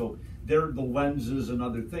telescope, the lenses and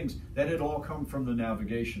other things, that had all come from the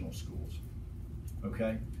navigational schools.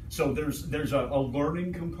 Okay? So there's a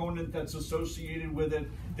learning component that's associated with it.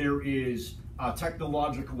 There is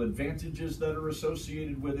technological advantages that are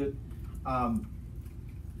associated with it.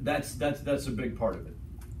 That's a big part of it.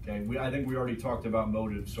 Okay, I think we already talked about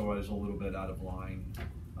motive, so I was a little bit out of line,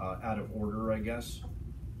 out of order, I guess.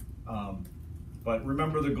 But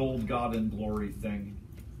remember the gold, God, and glory thing,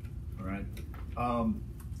 all right?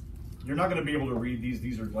 You're not going to be able to read these.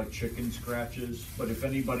 These are like chicken scratches, but if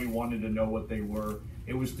anybody wanted to know what they were,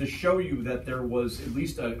 it was to show you that there was at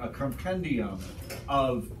least a compendium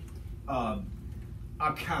of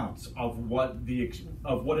accounts of what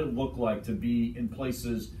it looked like to be in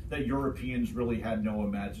places that Europeans really had no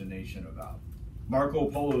imagination about. Marco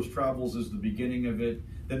Polo's travels is the beginning of it.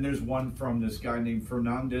 Then there's one from this guy named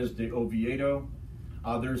Fernandez de Oviedo.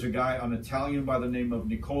 There's a guy, an Italian by the name of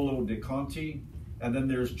Niccolo de Conti. And then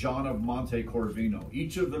there's John of Monte Corvino.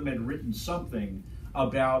 Each of them had written something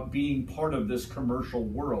about being part of this commercial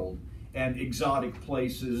world and exotic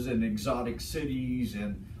places and exotic cities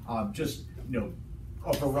and just,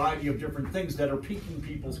 a variety of different things that are piquing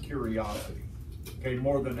people's curiosity, okay,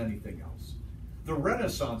 more than anything else. The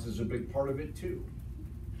Renaissance is a big part of it too,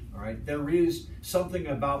 all right? There is something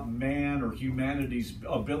about man or humanity's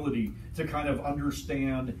ability to kind of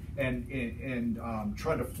understand and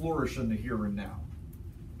try to flourish in the here and now,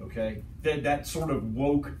 okay? That sort of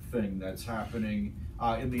woke thing that's happening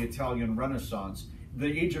in the Italian Renaissance.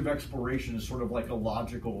 The Age of Exploration is sort of like a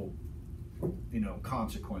logical,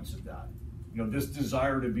 consequence of that. This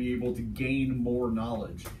desire to be able to gain more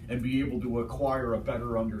knowledge and be able to acquire a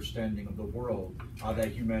better understanding of the world that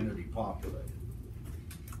humanity populated.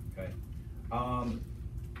 Okay.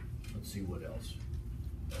 Let's see what else.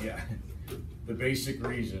 Yeah. The basic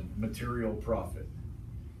reason, material profit.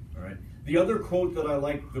 All right. The other quote that I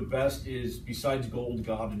like the best is, besides gold,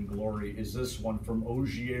 God, and glory, is this one from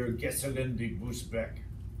Ogier Gesselin de Busbeck. It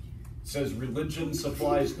says, religion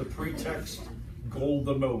supplies the pretext, gold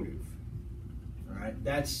the motive. Right?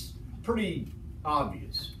 That's pretty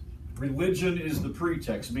obvious. Religion is the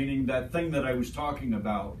pretext, meaning that thing that I was talking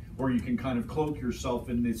about, where you can kind of cloak yourself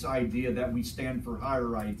in this idea that we stand for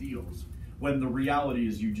higher ideals, when the reality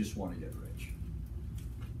is you just want to get rich.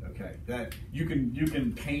 Okay, that you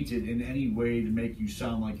can paint it in any way to make you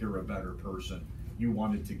sound like you're a better person. You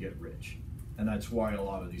wanted to get rich, and that's why a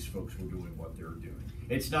lot of these folks were doing what they're doing.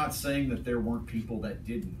 It's not saying that there weren't people that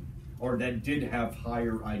didn't, or that did have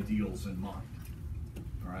higher ideals in mind.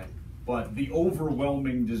 All right, but the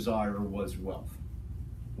overwhelming desire was wealth,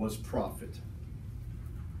 was profit.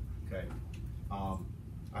 Okay,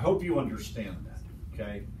 I hope you understand that.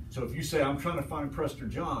 Okay, so if you say, I'm trying to find Prester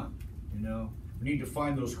John, we need to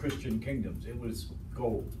find those Christian kingdoms. It was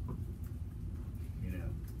gold,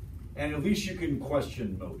 and at least you can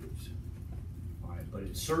question motives. All right,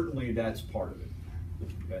 but certainly that's part of it.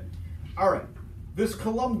 Okay, all right, this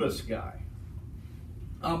Columbus guy.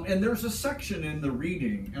 And there's a section in the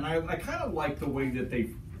reading, and I kind of like the way that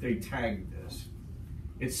they tagged this.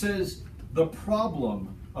 It says, the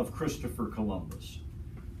problem of Christopher Columbus.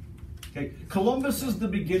 Okay, Columbus is the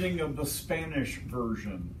beginning of the Spanish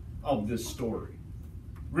version of this story.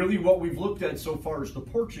 Really what we've looked at so far is the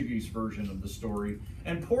Portuguese version of the story.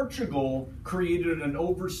 And Portugal created an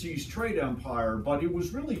overseas trade empire, but it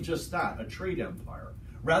was really just that, a trade empire.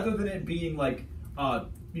 Rather than it being like,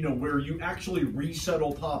 where you actually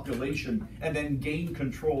resettle population and then gain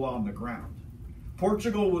control on the ground.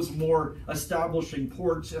 Portugal was more establishing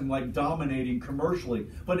ports and like dominating commercially,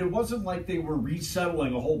 but it wasn't like they were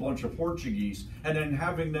resettling a whole bunch of Portuguese and then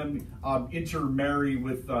having them intermarry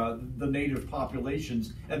with the native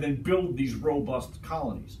populations and then build these robust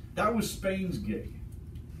colonies. That was Spain's gig.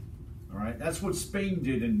 All right, that's what Spain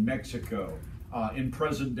did in Mexico, in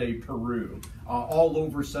present-day Peru, all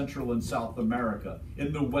over Central and South America,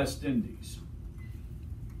 in the West Indies.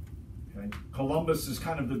 Okay, Columbus is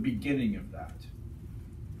kind of the beginning of that.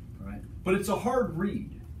 Right? But it's a hard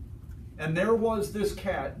read. And there was this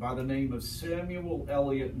cat by the name of Samuel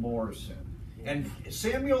Eliot Morison. And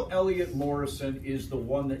Samuel Eliot Morison is the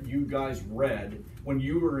one that you guys read when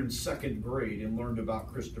you were in 2nd grade and learned about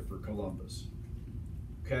Christopher Columbus.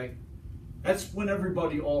 Okay? That's when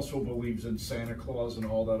everybody also believes in Santa Claus and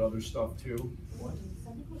all that other stuff too.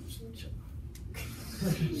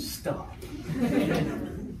 Stop.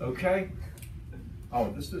 Okay? Oh,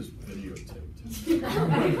 this is videotaped.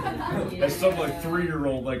 As some like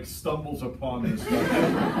 3-year-old like stumbles upon this stuff.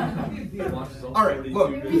 All right,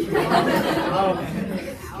 look. If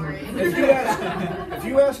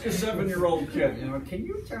you ask a 7-year-old kid, can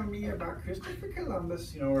you tell me about Christopher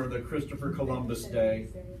Columbus, or the Christopher Columbus Day?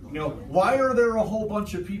 Why are there a whole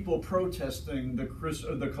bunch of people protesting the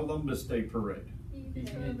Columbus Day parade?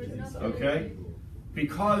 Okay,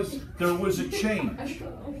 because there was a change.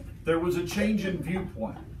 There was a change in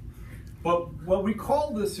viewpoint. But what we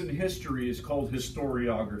call this in history is called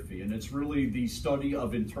historiography, and it's really the study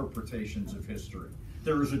of interpretations of history.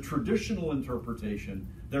 There is a traditional interpretation,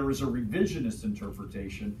 there is a revisionist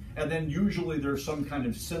interpretation, and then usually there's some kind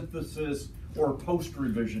of synthesis or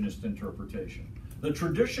post-revisionist interpretation. The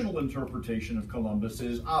traditional interpretation of Columbus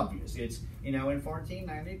is obvious. It's, in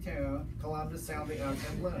 1492, Columbus sailed the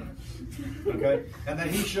ocean blue. Okay? And then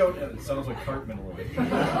he showed, it sounds like Cartman a little bit.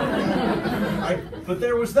 Right? But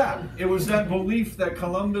there was that. It was that belief that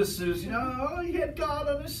Columbus is, he had God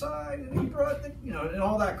on his side, and he brought the, and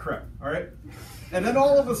all that crap. All right? And then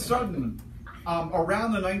all of a sudden,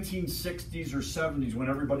 around the 1960s or 70s, when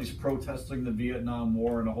everybody's protesting the Vietnam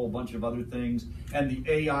War and a whole bunch of other things, and the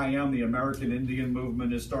AIM, the American Indian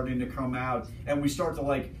Movement, is starting to come out, and we start to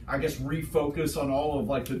refocus on all of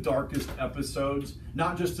the darkest episodes,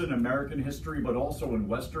 not just in American history, but also in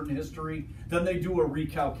Western history, then they do a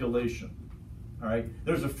recalculation. All right,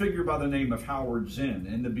 there's a figure by the name of Howard Zinn,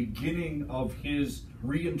 and the beginning of his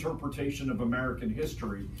reinterpretation of American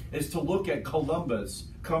history is to look at Columbus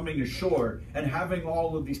coming ashore and having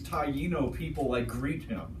all of these Taino people greet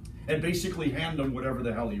him and basically hand him whatever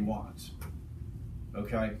the hell he wants.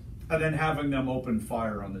 Okay, and then having them open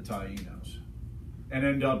fire on the Tainos and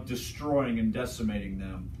end up destroying and decimating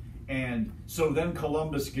them. And so then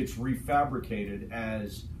Columbus gets refabricated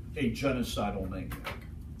as a genocidal maniac.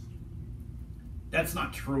 That's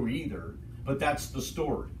not true either, but that's the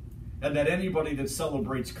story. And that anybody that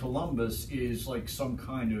celebrates Columbus is some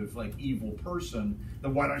kind of evil person,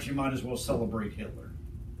 then why don't you might as well celebrate Hitler?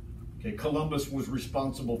 Okay, Columbus was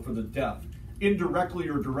responsible for the death, indirectly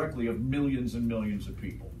or directly, of millions and millions of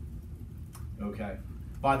people. Okay,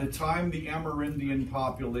 by the time the Amerindian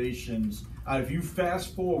populations, if you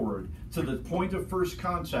fast forward to the point of first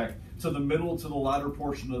contact, to the middle to the latter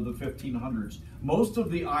portion of the 1500s, most of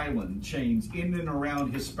the island chains in and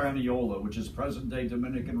around Hispaniola, which is present-day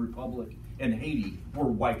Dominican Republic and Haiti, were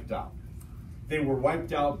wiped out. They were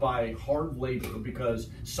wiped out by hard labor because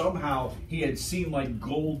somehow he had seen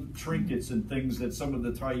gold trinkets and things that some of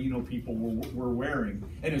the Taino people were wearing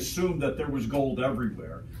and assumed that there was gold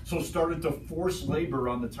everywhere. So started to force labor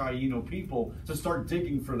on the Taino people to start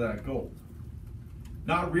digging for that gold.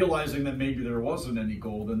 Not realizing that maybe there wasn't any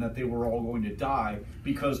gold and that they were all going to die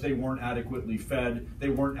because they weren't adequately fed, they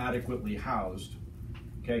weren't adequately housed.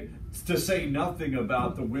 Okay, to say nothing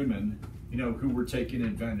about the women, who were taken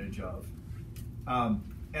advantage of.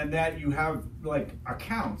 And that you have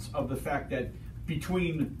accounts of the fact that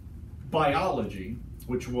between biology,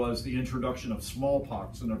 which was the introduction of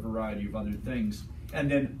smallpox and a variety of other things, and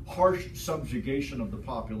then harsh subjugation of the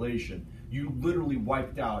population, you literally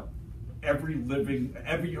wiped out every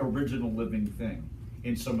original living thing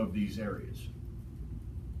in some of these areas.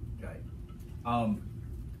 Okay,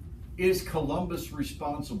 is Columbus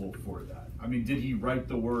responsible for that? I mean, did he write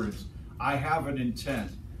the words, "I have an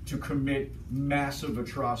intent to commit massive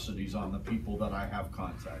atrocities on the people that I have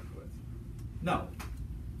contact with"? No.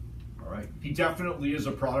 All right. He definitely is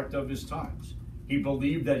a product of his times. He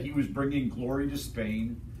believed that he was bringing glory to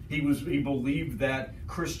Spain. He believed that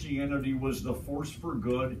Christianity was the force for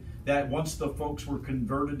good, that once the folks were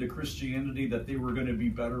converted to Christianity, that they were going to be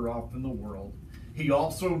better off in the world. He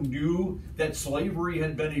also knew that slavery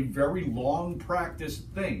had been a very long practiced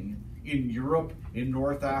thing in Europe, in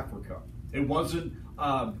North Africa. It wasn't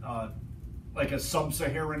like a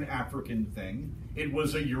sub-Saharan African thing. It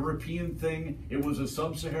was a European thing. It was a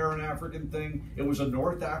sub-Saharan African thing. It was a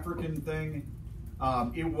North African thing.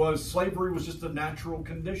 Slavery was just a natural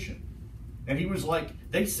condition. And he was like,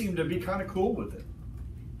 they seem to be kind of cool with it,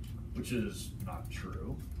 which is not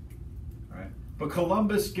true, right? But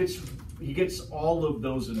Columbus gets all of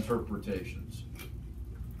those interpretations,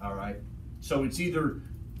 all right? So it's either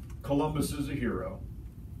Columbus is a hero,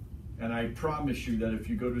 and I promise you that if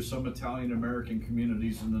you go to some Italian American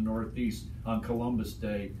communities in the Northeast on Columbus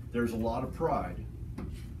Day, there's a lot of pride,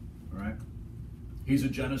 all right? He's a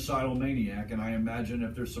genocidal maniac, and I imagine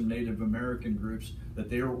if there's some Native American groups that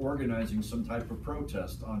they are organizing some type of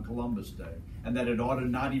protest on Columbus Day, and that it ought to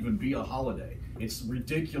not even be a holiday. It's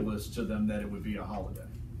ridiculous to them that it would be a holiday.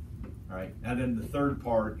 All right? And then the third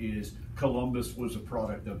part is Columbus was a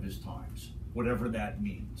product of his times, whatever that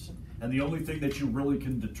means. And the only thing that you really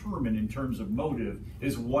can determine in terms of motive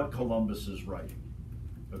is what Columbus is writing.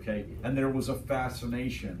 Okay? And there was a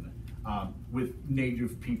fascination with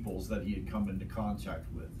native peoples that he had come into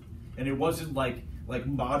contact with. And it wasn't like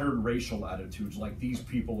modern racial attitudes, like these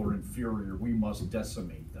people are inferior, we must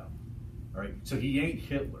decimate them. All right? So he ain't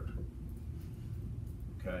Hitler.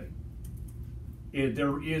 Okay?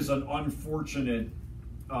 There is an unfortunate,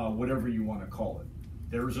 whatever you want to call it,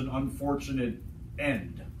 there is an unfortunate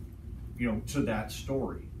end, to that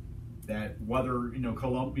story. That whether,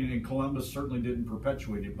 Columbus certainly didn't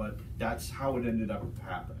perpetuate it, but that's how it ended up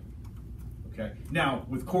happening. Okay. Now,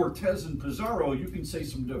 with Cortez and Pizarro, you can say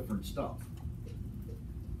some different stuff.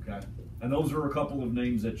 Okay. And those are a couple of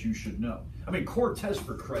names that you should know. I mean, Cortez,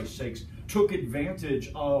 for Christ's sakes, took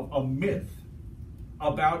advantage of a myth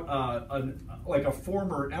about a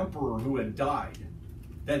former emperor who had died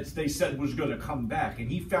that they said was going to come back.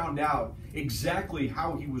 And he found out exactly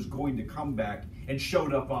how he was going to come back and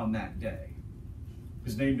showed up on that day.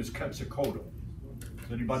 His name is Quetzalcoatl.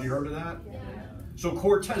 Has anybody heard of that? Yeah. So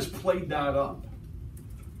Cortez played that up,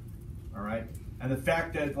 all right? And the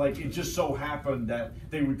fact that, it just so happened that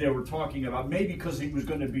they were talking about, maybe because he was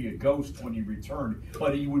going to be a ghost when he returned,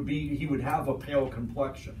 but he would have a pale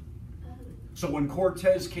complexion. So when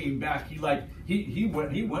Cortez came back, he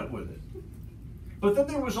went with it. But then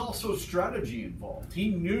there was also strategy involved. He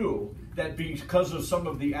knew that because of some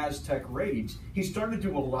of the Aztec raids, he started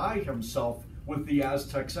to ally himself with the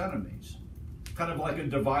Aztecs' enemies. Kind of like a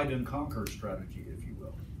divide and conquer strategy, if you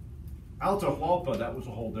will. Atahualpa, that was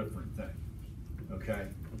a whole different thing. Okay?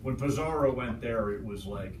 When Pizarro went there, it was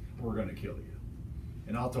like, we're going to kill you.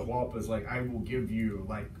 And Atahualpa is like, I will give you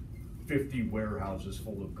 50 warehouses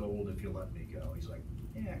full of gold if you let me go. He's like,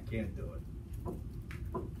 I can't do it.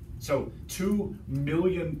 So 2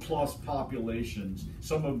 million plus populations,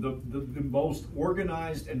 some of the most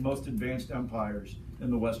organized and most advanced empires in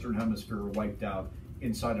the Western Hemisphere were wiped out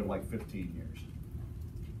inside of 15 years.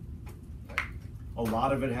 A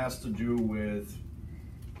lot of it has to do with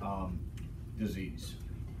disease.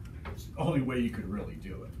 It's the only way you could really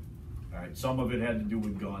do it. All right. Some of it had to do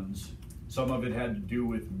with guns. Some of it had to do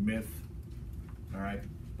with myth. All right.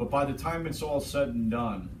 But by the time it's all said and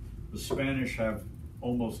done, the Spanish have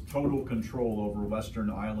almost total control over Western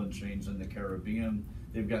island chains in the Caribbean.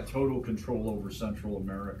 They've got total control over Central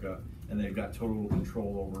America, and they've got total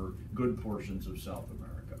control over good portions of South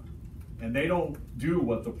America. And they don't do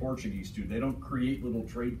what the Portuguese do. They don't create little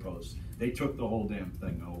trade posts. They took the whole damn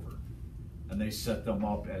thing over, and they set them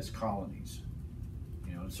up as colonies.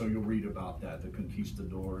 And so you'll read about that, the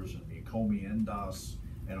conquistadors and the encomiendas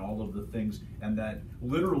and all of the things, and that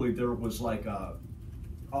literally there was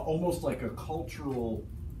almost like a cultural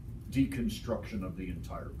deconstruction of the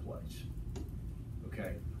entire place.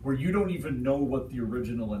 Okay, where you don't even know what the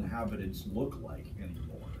original inhabitants look like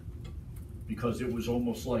anymore, because it was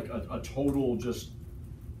almost like a total just,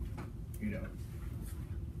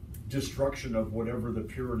 destruction of whatever the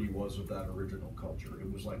purity was of that original culture. It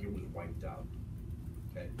was like it was wiped out.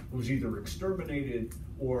 Okay, it was either exterminated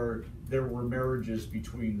or there were marriages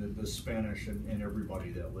between the Spanish and everybody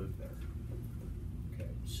that lived there. Okay,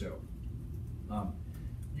 so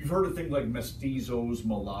you've heard of things like mestizos,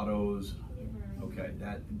 mulattoes. Okay,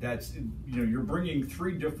 that's you're bringing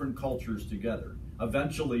 3 different cultures together.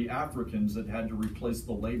 Eventually, Africans that had to replace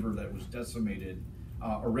the labor that was decimated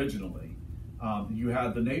originally, You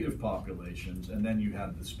had the native populations, and then you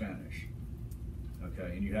had the Spanish.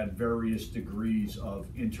 Okay, and you had various degrees of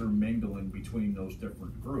intermingling between those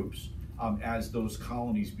different groups as those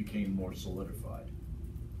colonies became more solidified.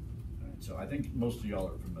 Right, so I think most of y'all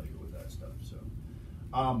are familiar with that stuff. So,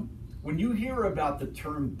 when you hear about the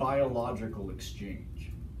term biological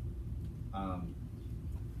exchange,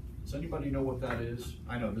 does anybody know what that is?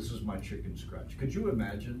 I know this is my chicken scratch. Could you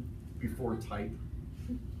imagine before type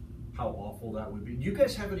how awful that would be? Do you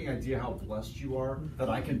guys have any idea how blessed you are that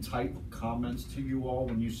I can type comments to you all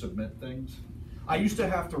when you submit things? I used to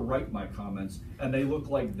have to write my comments, and they look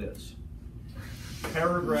like this.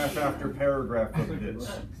 Paragraph after paragraph of this.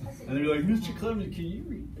 And they'd be like, Mr. Clemens, can you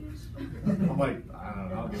read this? I'm like, I don't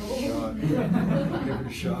know, I'll give it a shot. I'll give it a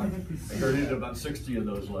shot. I heard it about 60 of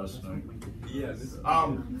those last night. Yes.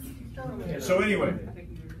 So anyway,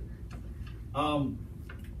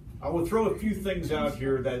 I will throw a few things out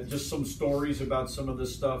here, that just some stories about some of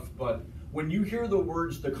this stuff, but when you hear the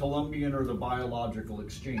words the Columbian or the biological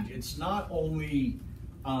exchange, it's not only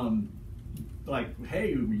like, hey,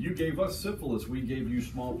 you gave us syphilis, we gave you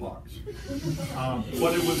smallpox.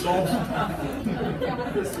 But it was also...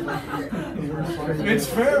 It's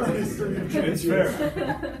fair. It's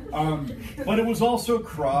fair. But it was also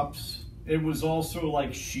crops. It was also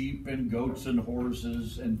like sheep and goats and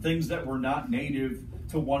horses and things that were not native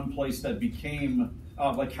to one place that became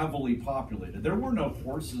like heavily populated. There were no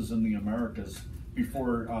horses in the Americas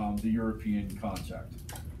before the European contact.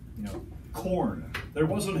 You know, corn. There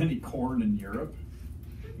wasn't any corn in Europe.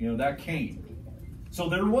 You know, that came. So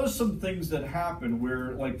there was some things that happened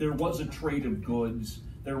where, like, there was a trade of goods.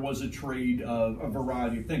 There was a trade of a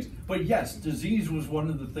variety of things. But yes, disease was one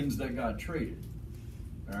of the things that got traded.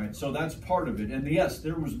 All right, so that's part of it. And yes,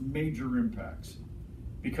 there was major impacts.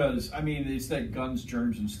 Because, I mean, it's that guns,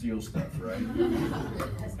 germs, and steel stuff, right?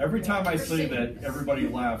 Every time I say that, everybody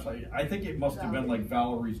laughs. I think it must have been like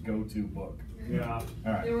Valerie's go-to book. Yeah.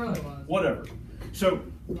 All right. It really was. Whatever. So,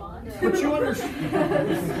 but you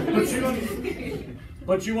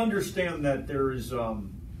understand that there is,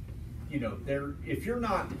 you know, if you're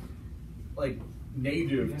not like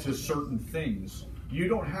native to certain things, you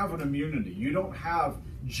don't have an immunity. You don't have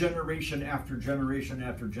generation after generation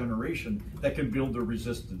after generation that can build a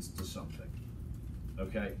resistance to something.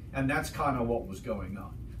 Okay, and that's kind of what was going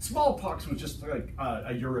on. Smallpox was just like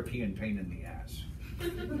a European pain in the ass.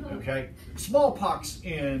 Okay, smallpox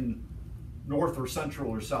in North or Central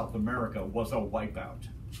or South America was a wipeout.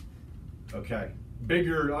 Okay,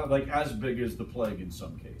 bigger, like as big as the plague in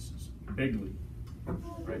some cases. Bigly,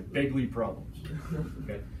 right? Bigly problems.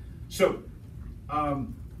 Okay, so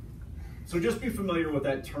so just be familiar with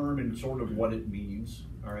that term and sort of what it means.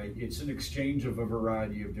 All right, it's an exchange of a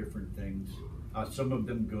variety of different things. Some of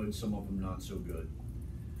them good, some of them not so good.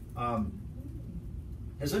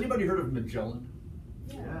 Has anybody heard of Magellan?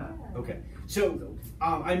 Yeah. Okay, so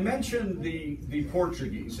I mentioned the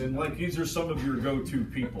Portuguese, and like these are some of your go-to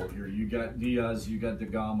people here. You got Diaz, you got da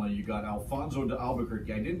Gama, you got Alfonso de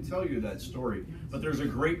Albuquerque. I didn't tell you that story, but there's a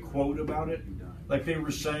great quote about it. Like they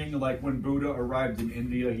were saying, like when Buddha arrived in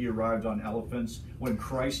India, he arrived on elephants. When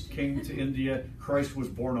Christ came to India, Christ was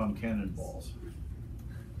born on cannonballs.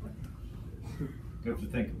 You have to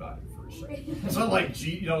think about it for a second. It's not like,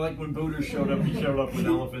 you know, like when Buddha showed up, he showed up with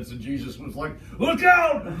elephants and Jesus was like, look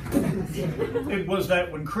out! It was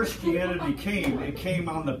that when Christianity came, it came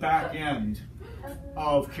on the back end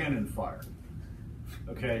of cannon fire.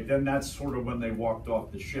 Okay, then that's sort of when they walked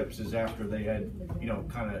off the ships, is after they had, you know,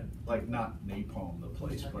 kind of like not napalm the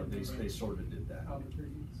place, but they sort of did that.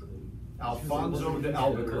 Alfonso de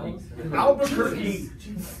Albuquerque.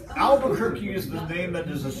 Albuquerque is the name that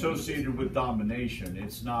is associated with domination.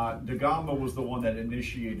 It's not, da Gama was the one that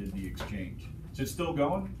initiated the exchange. Is it still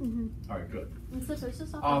going? Mm-hmm. All right, good. It's supposed to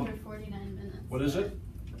stop after 49 minutes. What is it?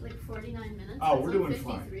 Like 49 minutes. Oh, it's we're like doing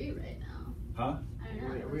 53 fine. right now. Huh? I don't know.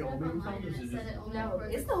 Are I we all looked moving online phones, and or it said just- it only No,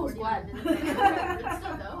 works it's the whole 49 squad. minutes. It's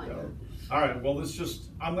still going. All right, well, let's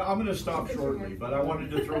just, I'm going to stop shortly, but I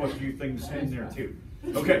wanted to throw a few things in there too.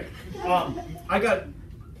 Okay, I got,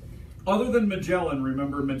 other than Magellan,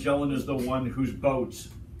 remember Magellan is the one whose boats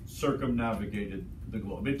circumnavigated the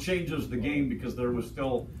globe. It changes the game because there was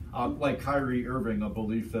still, like Kyrie Irving, a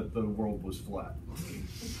belief that the world was flat.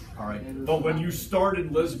 All right, but when you start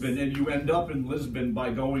in Lisbon and you end up in Lisbon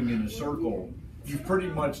by going in a circle, you've pretty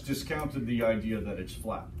much discounted the idea that it's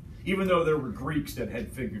flat, even though there were Greeks that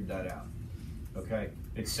had figured that out. Okay,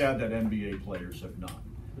 it's sad that NBA players have not.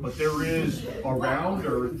 But there is a round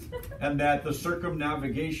Earth, and that the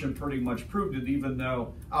circumnavigation pretty much proved it, even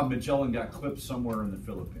though Magellan got clipped somewhere in the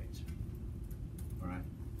Philippines. All right.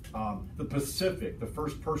 The Pacific, the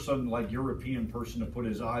first person, like European person, to put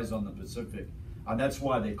his eyes on the Pacific. That's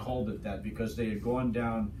why they called it that, because they had gone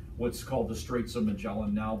down what's called the Straits of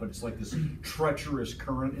Magellan now, but it's like this treacherous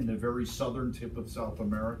current in the very southern tip of South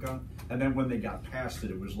America. And then when they got past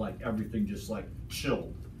it, it was like everything just like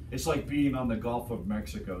chilled. It's like being on the Gulf of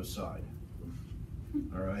Mexico side.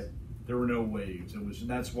 All right, there were no waves. It was, and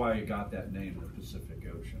that's why it got that name, the Pacific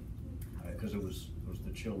Ocean, because it was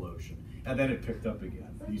the chill ocean. And then it picked up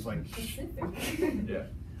again. He's like, yeah.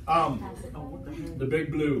 The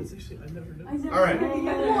big blue. All right.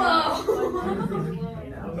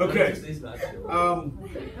 Okay.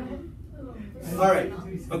 All right.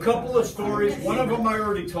 A couple of stories. One of them I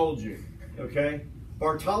already told you. Okay.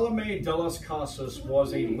 Bartolomé de las Casas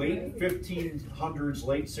was a late 1500s,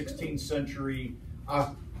 late 16th century.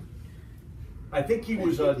 I think he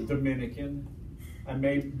was a Dominican. I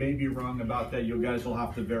may be wrong about that. You guys will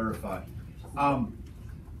have to verify.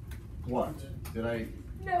 What? Did I?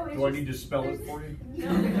 No, do I need to spell it for you?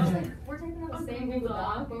 No, we're typing out the same Google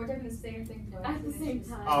Doc, but we're typing the same thing at the same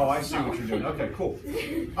time. Oh, I see what you're doing. Okay, cool.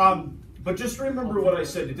 But just remember what I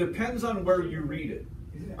said. It depends on where you read it.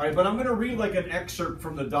 All right, but I'm going to read like an excerpt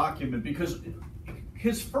from the document because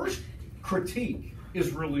his first critique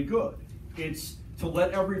is really good. It's to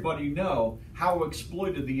let everybody know how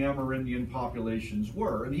exploited the Amerindian populations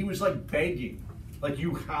were. And he was like begging, like,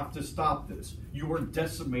 you have to stop this. You are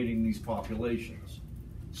decimating these populations.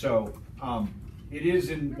 So it is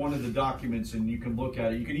in one of the documents, and you can look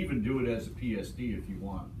at it. You can even do it as a PSD if you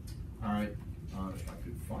want. All right, if I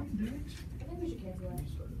could find it. I think we should cancel that.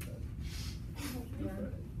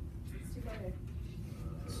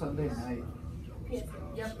 Sunday night.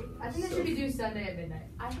 Yep. I think it should be due Sunday at midnight.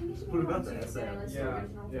 I think it should be What about on that? Tuesday. Let's do Yeah,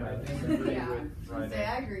 original. yeah, I think I agree Yeah. with Friday. Tuesday,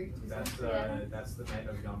 I agree. That's the night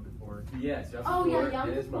of Yom Kippur. Yes. Oh yeah,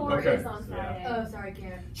 Yom Kippur Okay. is on Friday. Oh, sorry,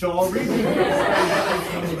 Karen. So I'll read you.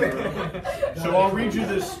 So I'll read you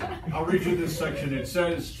this. I'll read you this section. It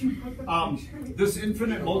says, "This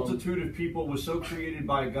infinite multitude of people was so created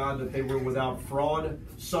by God that they were without fraud,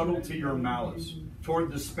 subtlety, or malice.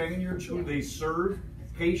 Toward the Spaniards who they serve,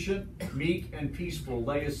 patient, meek, and peaceful,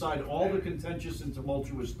 lay aside all the contentious and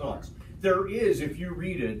tumultuous thoughts." There is, if you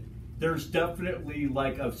read it, there's definitely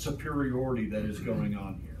like a superiority that is going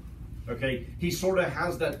on here. Okay, he sort of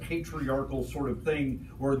has that patriarchal sort of thing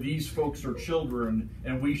where these folks are children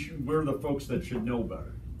and we're the folks that should know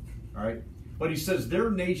better. All right, but he says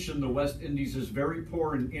their nation, the West Indies, is very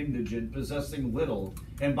poor and indigent, possessing little,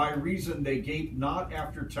 and by reason they gape not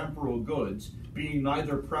after temporal goods, being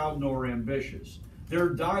neither proud nor ambitious. Their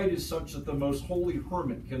diet is such that the most holy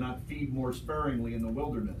hermit cannot feed more sparingly in the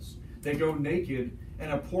wilderness. They go naked,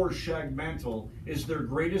 and a poor shag mantle is their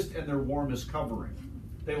greatest and their warmest covering.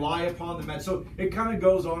 They lie upon the mat. So it kind of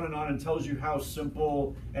goes on and tells you how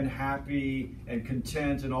simple and happy and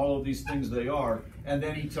content and all of these things they are. And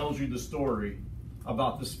then he tells you the story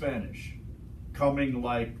about the Spanish coming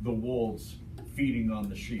like the wolves feeding on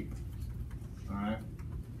the sheep. All right?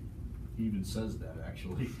 He even says that,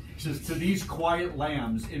 actually. He says, "To these quiet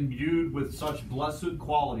lambs, imbued with such blessed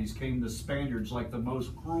qualities, came the Spaniards like the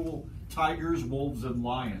most cruel tigers, wolves, and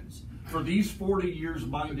lions. For these 40 years,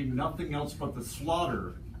 minding nothing else but the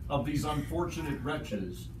slaughter of these unfortunate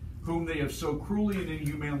wretches, whom they have so cruelly and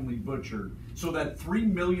inhumanely butchered, so that 3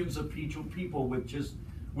 millions of people,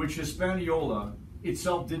 which Hispaniola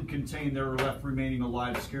itself did contain, there are left remaining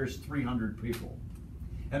alive scarce 300 people.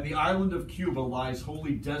 And the island of Cuba lies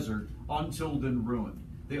wholly desert, untilled and ruined.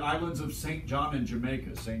 The islands of St. John and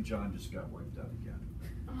Jamaica," St. John just got wiped out again.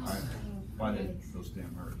 All right, by those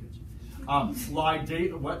damn hurricanes. "Lie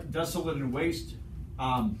desolate and waste.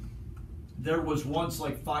 There was once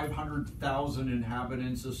like 500,000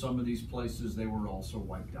 inhabitants of some of these places. They were also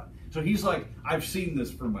wiped out." So he's like, I've seen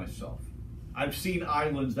this for myself. I've seen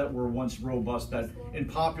islands that were once robust and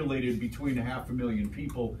populated between 500,000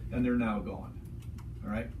 people, and they're now gone. All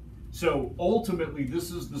right. So ultimately,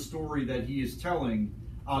 this is the story that he is telling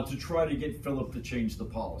to try to get Philip to change the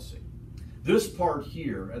policy. This part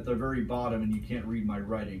here at the very bottom, and you can't read my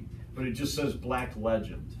writing, but it just says Black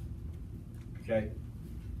Legend. Okay,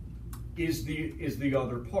 is the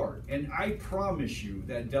other part, and I promise you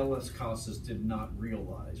that De las Casas did not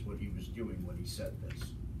realize what he was doing when he said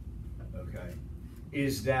this. Okay,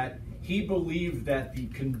 is that he believed that the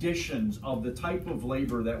conditions of the type of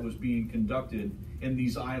labor that was being conducted in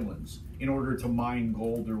these islands in order to mine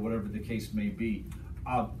gold or whatever the case may be,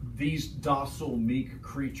 these docile, meek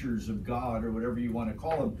creatures of God, or whatever you want to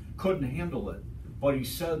call them, couldn't handle it. But he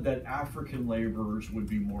said that African laborers would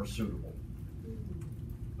be more suitable.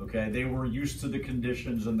 Okay, they were used to the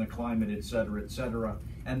conditions and the climate, et cetera,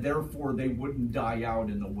 and therefore they wouldn't die out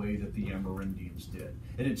in the way that the Amerindians did.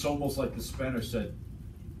 And it's almost like the Spanish said,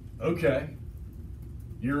 okay,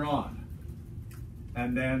 you're on.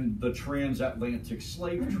 And then the transatlantic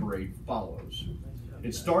slave trade follows.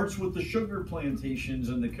 It starts with the sugar plantations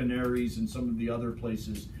and the Canaries and some of the other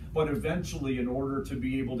places, but eventually, in order to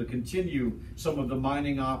be able to continue some of the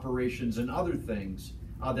mining operations and other things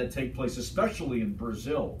that take place, especially in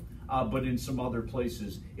Brazil, but in some other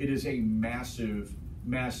places, it is a massive,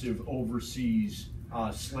 massive overseas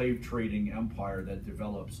slave trading empire that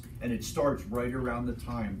develops. And it starts right around the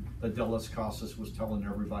time that Delas Casas was telling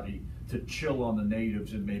everybody to chill on the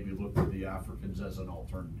natives and maybe look at the Africans as an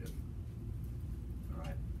alternative. All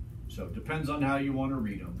right. So it depends on how you want to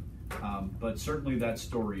read them. But certainly that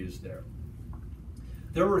story is there.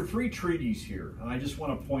 There were 3 treaties here, and I just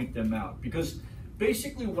want to point them out, because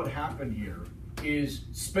basically what happened here is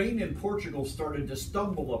Spain and Portugal started to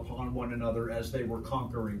stumble upon one another as they were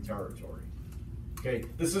conquering territory. Okay,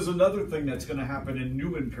 this is another thing that's going to happen in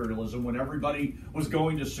new imperialism when everybody was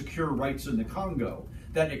going to secure rights in the Congo,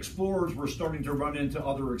 that explorers were starting to run into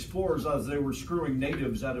other explorers as they were screwing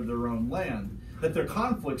natives out of their own land. That the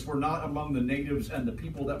conflicts were not among the natives and the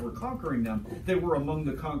people that were conquering them, they were among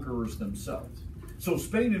the conquerors themselves. So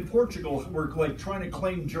Spain and Portugal were like trying to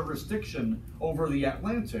claim jurisdiction over the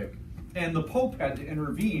Atlantic, and the Pope had to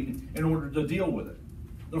intervene in order to deal with it.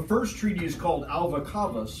 The first treaty is called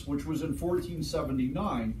Alvacavas, which was in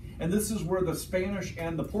 1479, and this is where the Spanish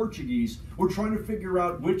and the Portuguese were trying to figure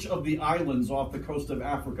out which of the islands off the coast of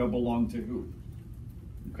Africa belonged to who.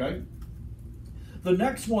 Okay? The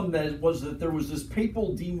next one that there was this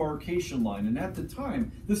papal demarcation line, and at the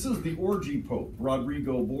time, this is the orgy pope,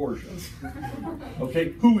 Rodrigo Borgia,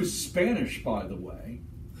 okay, who is Spanish, by the way.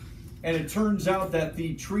 And it turns out that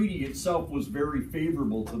the treaty itself was very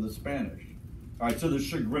favorable to the Spanish, to the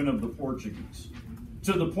chagrin of the Portuguese,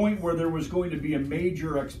 to the point where there was going to be a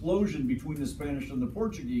major explosion between the Spanish and the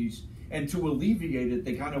Portuguese, and to alleviate it,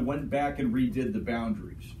 they kind of went back and redid the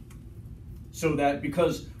boundaries. So that,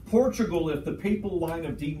 because Portugal, if the papal line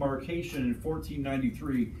of demarcation in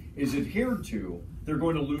 1493 is adhered to, they're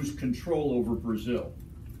going to lose control over Brazil.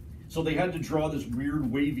 So they had to draw this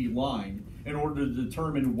weird wavy line in order to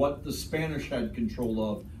determine what the Spanish had control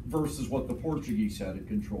of versus what the Portuguese had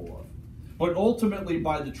control of. But ultimately,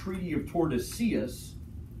 by the Treaty of Tordesillas,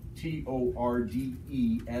 Tordesillas,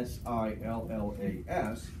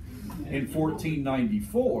 in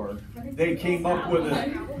 1494, they came up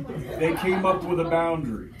with a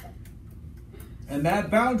boundary. And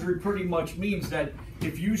that boundary pretty much means that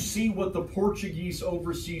if you see what the Portuguese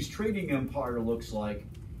overseas trading empire looks like,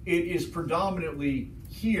 it is predominantly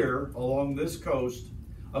here along this coast,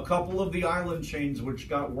 a couple of the island chains which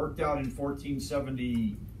got worked out in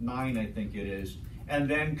 1479, I think it is, and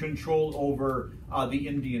then controlled over the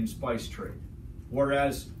Indian spice trade.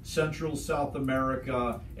 Whereas Central South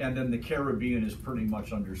America and then the Caribbean is pretty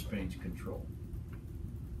much under Spain's control.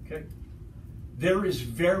 Okay? There is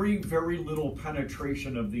very, very little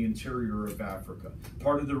penetration of the interior of Africa.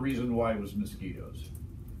 Part of the reason why was mosquitoes.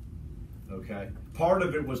 Okay? Part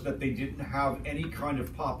of it was that they didn't have any kind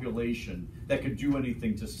of population that could do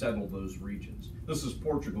anything to settle those regions. This is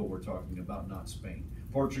Portugal we're talking about, not Spain.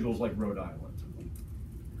 Portugal's like Rhode Island.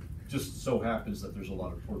 Just so happens that there's a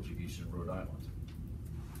lot of Portuguese in Rhode Island.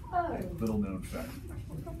 Oh. Little known fact.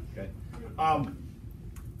 Okay.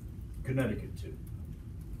 Connecticut too.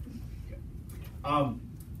 Okay.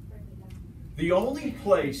 The only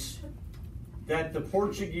place that the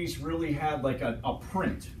Portuguese really had like a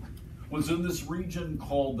print was in this region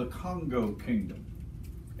called the Congo Kingdom.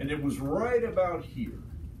 And it was right about here.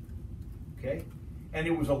 Okay? And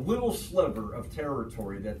it was a little sliver of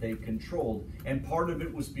territory that they controlled, and part of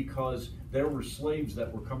it was because there were slaves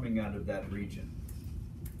that were coming out of that region.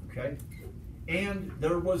 Okay? And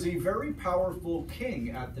there was a very powerful king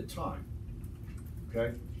at the time.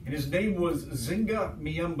 Okay? And his name was Zinga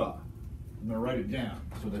Miemba. I'm going to write it down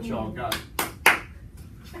so that y'all got it.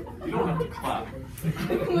 You don't have to clap.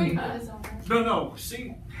 Oh my God. No.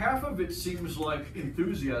 See, half of it seems like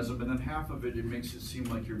enthusiasm, and then half of it, it makes it seem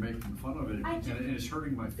like you're making fun of it, and it's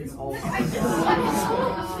hurting my feelings.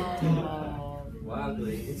 Wow,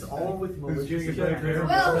 it's all with Who's getting a malicious better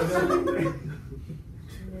intent.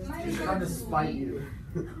 Well, Just trying to spite you.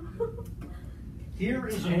 Here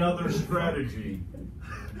is another strategy.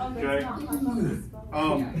 Okay.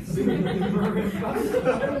 All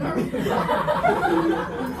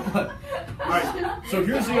right. So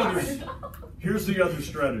here's the other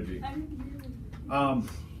strategy.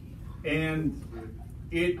 And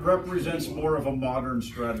it represents more of a modern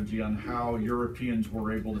strategy on how Europeans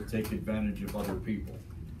were able to take advantage of other people.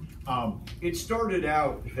 It started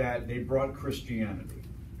out that they brought Christianity.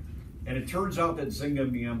 And it turns out that Zinga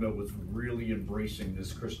Miamba was really embracing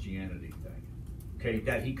this Christianity thing. Okay,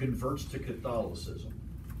 that he converts to Catholicism.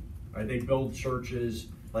 Right, they build churches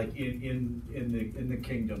like in the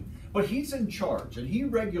kingdom. But he's in charge and he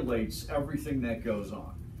regulates everything that goes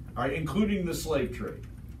on. All right, including the slave trade.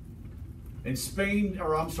 And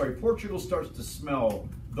Portugal starts to smell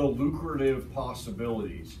the lucrative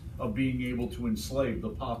possibilities of being able to enslave the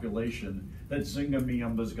population that Zinga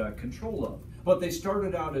Miamba's got control of. But they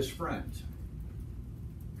started out as friends.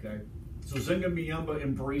 Okay? So Zinga Miamba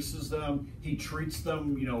embraces them. He treats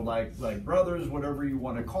them, like brothers, whatever you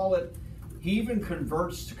want to call it. He even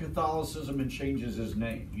converts to Catholicism and changes his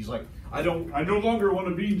name. He's like, I no longer want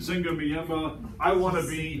to be Zinga Miamba. I want to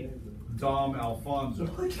be Dom Alfonso.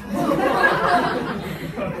 He's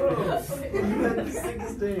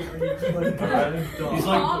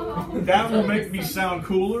like, that will make me sound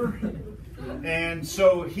cooler. And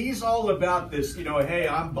so he's all about this, hey,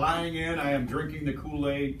 I'm buying in, I am drinking the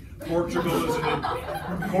Kool-Aid. Portugal's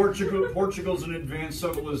an advanced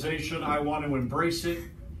civilization. I want to embrace it.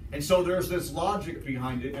 And so there's this logic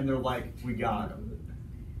behind it, and they're like, we got him.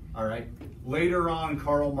 All right? Later on,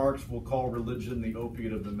 Karl Marx will call religion the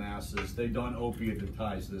opiate of the masses. They don't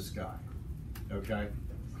opiatize this guy. Okay?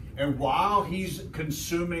 And while he's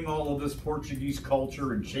consuming all of this Portuguese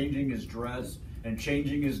culture and changing his dress and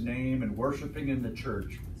changing his name and worshiping in the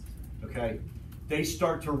church, okay, they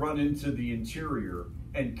start to run into the interior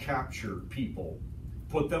and capture people,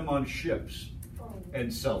 put them on ships,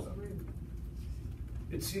 and sell them.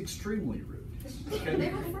 It's extremely rude. Okay? They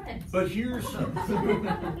were friends. But here's...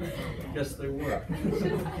 yes, they were.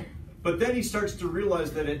 But then he starts to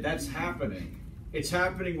realize that that's happening. It's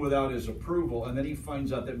happening without his approval, and then he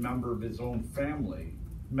finds out that members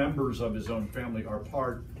of his own family are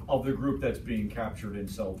part of the group that's being captured and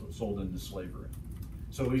sold into slavery.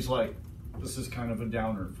 So he's like, this is kind of a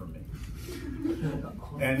downer for me.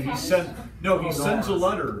 And he sends a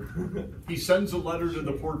letter. He sends a letter to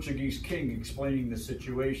the Portuguese king explaining the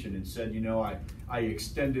situation and said, I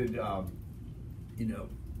extended,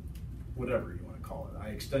 whatever you want to call it. I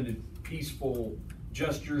extended peaceful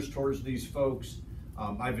gestures towards these folks.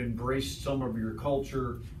 I've embraced some of your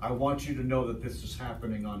culture. I want you to know that this is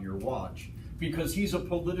happening on your watch. Because he's a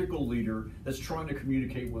political leader that's trying to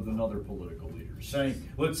communicate with another political leader, saying,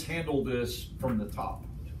 let's handle this from the top.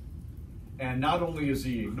 And not only is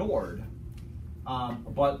he ignored,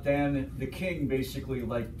 but then the king basically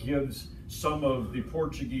gives some of the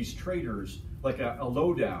Portuguese traders a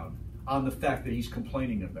lowdown on the fact that he's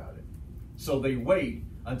complaining about it. So they wait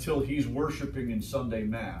until he's worshiping in Sunday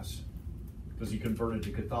Mass, because he converted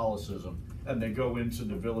to Catholicism, and they go into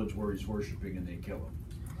the village where he's worshiping and they kill him.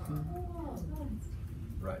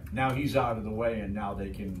 Right. Now he's out of the way, and now they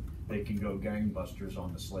can go gangbusters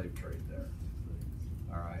on the slave trade there.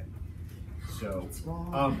 All right. So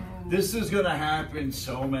this is going to happen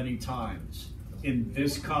so many times in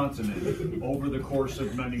this continent over the course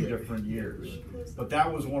of many different years. But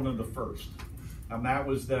that was one of the first. And that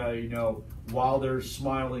was the, while they're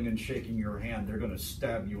smiling and shaking your hand, they're going to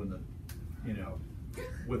stab you in the,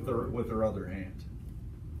 with their other hand.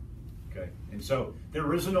 Okay. And so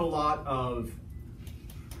there isn't a lot of,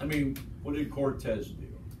 what did Cortez do?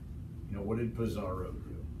 What did Pizarro do?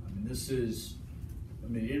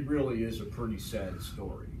 It really is a pretty sad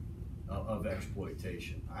story of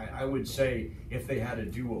exploitation. I would say if they had a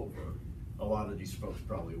do-over, a lot of these folks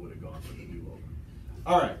probably would have gone for the do-over.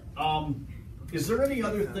 All right. Is there any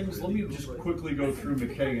other things? Let me just quickly go through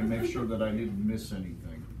McKay and make sure that I didn't miss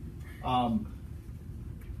anything.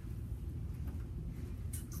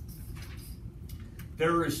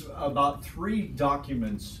 There is about 3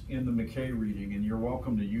 documents in the McKay reading, and you're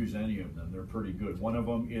welcome to use any of them. They're pretty good. One of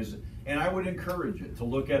them is, and I would encourage it, to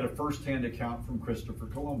look at a first-hand account from Christopher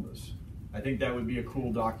Columbus. I think that would be a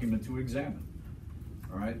cool document to examine.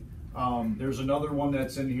 All right. There's another one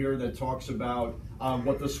that's in here that talks about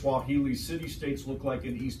what the Swahili city-states look like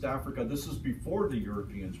in East Africa. This is before the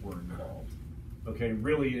Europeans were involved, okay,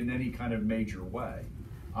 really in any kind of major way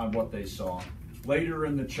on what they saw. Later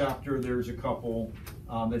in the chapter, there's a couple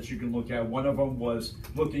that you can look at. One of them was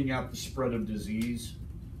looking at the spread of disease.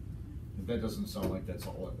 That doesn't sound like that's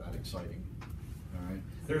all that exciting. All right.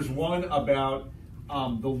 There's one about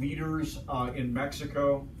the leaders in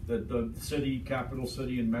Mexico, the city, capital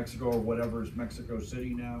city in Mexico, or whatever is Mexico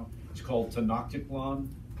City now. It's called Tenochtitlan.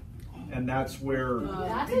 and that's where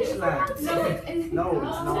That's Peachland. No, it's No,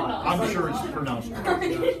 it's not. I'm sure it's pronounced. I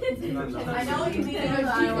know what you mean.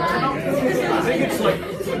 I think it's like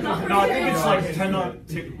no, I think it's like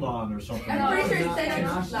Tenochtitlan or something. I'm pretty sure it's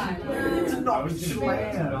Tenochtitlan. It's not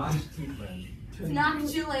Peachland.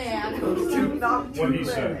 What he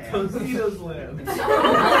said. Tostitos land.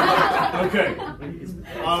 Okay.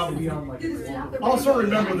 Also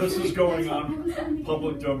remember, this is going on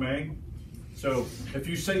public domain. So if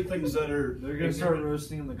you say things that are, They're gonna start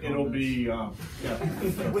roasting in the comments. it'll be yeah.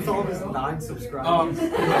 With all of his 9 subscribers.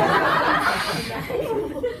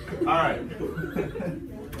 All right.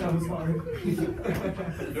 That was hard.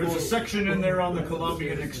 There's a section in there on the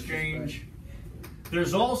Columbian Exchange.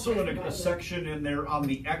 There's also a section in there on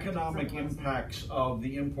the economic impacts of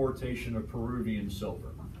the importation of Peruvian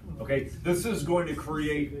silver. Okay, this is going to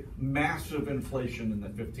create massive inflation in the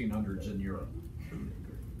 1500s in Europe.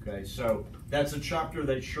 Okay, so that's a chapter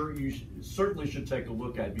that you certainly should take a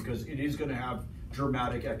look at because it is going to have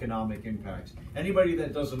dramatic economic impacts. Anybody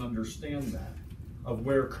that doesn't understand that, of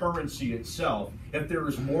where currency itself, if there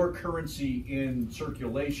is more currency in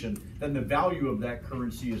circulation, then the value of that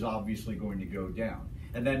currency is obviously going to go down.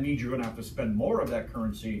 And that means you're going to have to spend more of that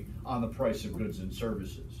currency on the price of goods and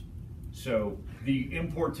services. So the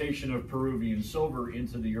importation of Peruvian silver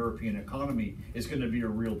into the European economy is going to be a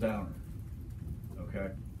real downer.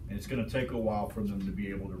 Okay? And it's going to take a while for them to be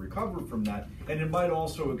able to recover from that. And it might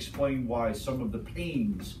also explain why some of the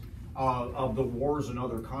pains of the wars and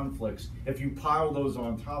other conflicts, if you pile those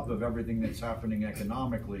on top of everything that's happening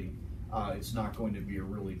economically, it's not going to be a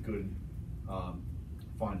really good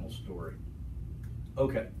final story.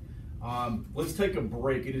 Okay, let's take a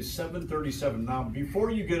break. It is 7:37 now. Before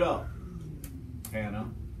you get up, Hannah,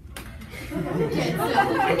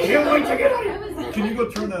 I can't wait to get up. Can you go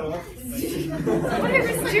turn that off? What are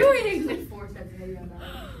you doing? 4 steps maybe on that.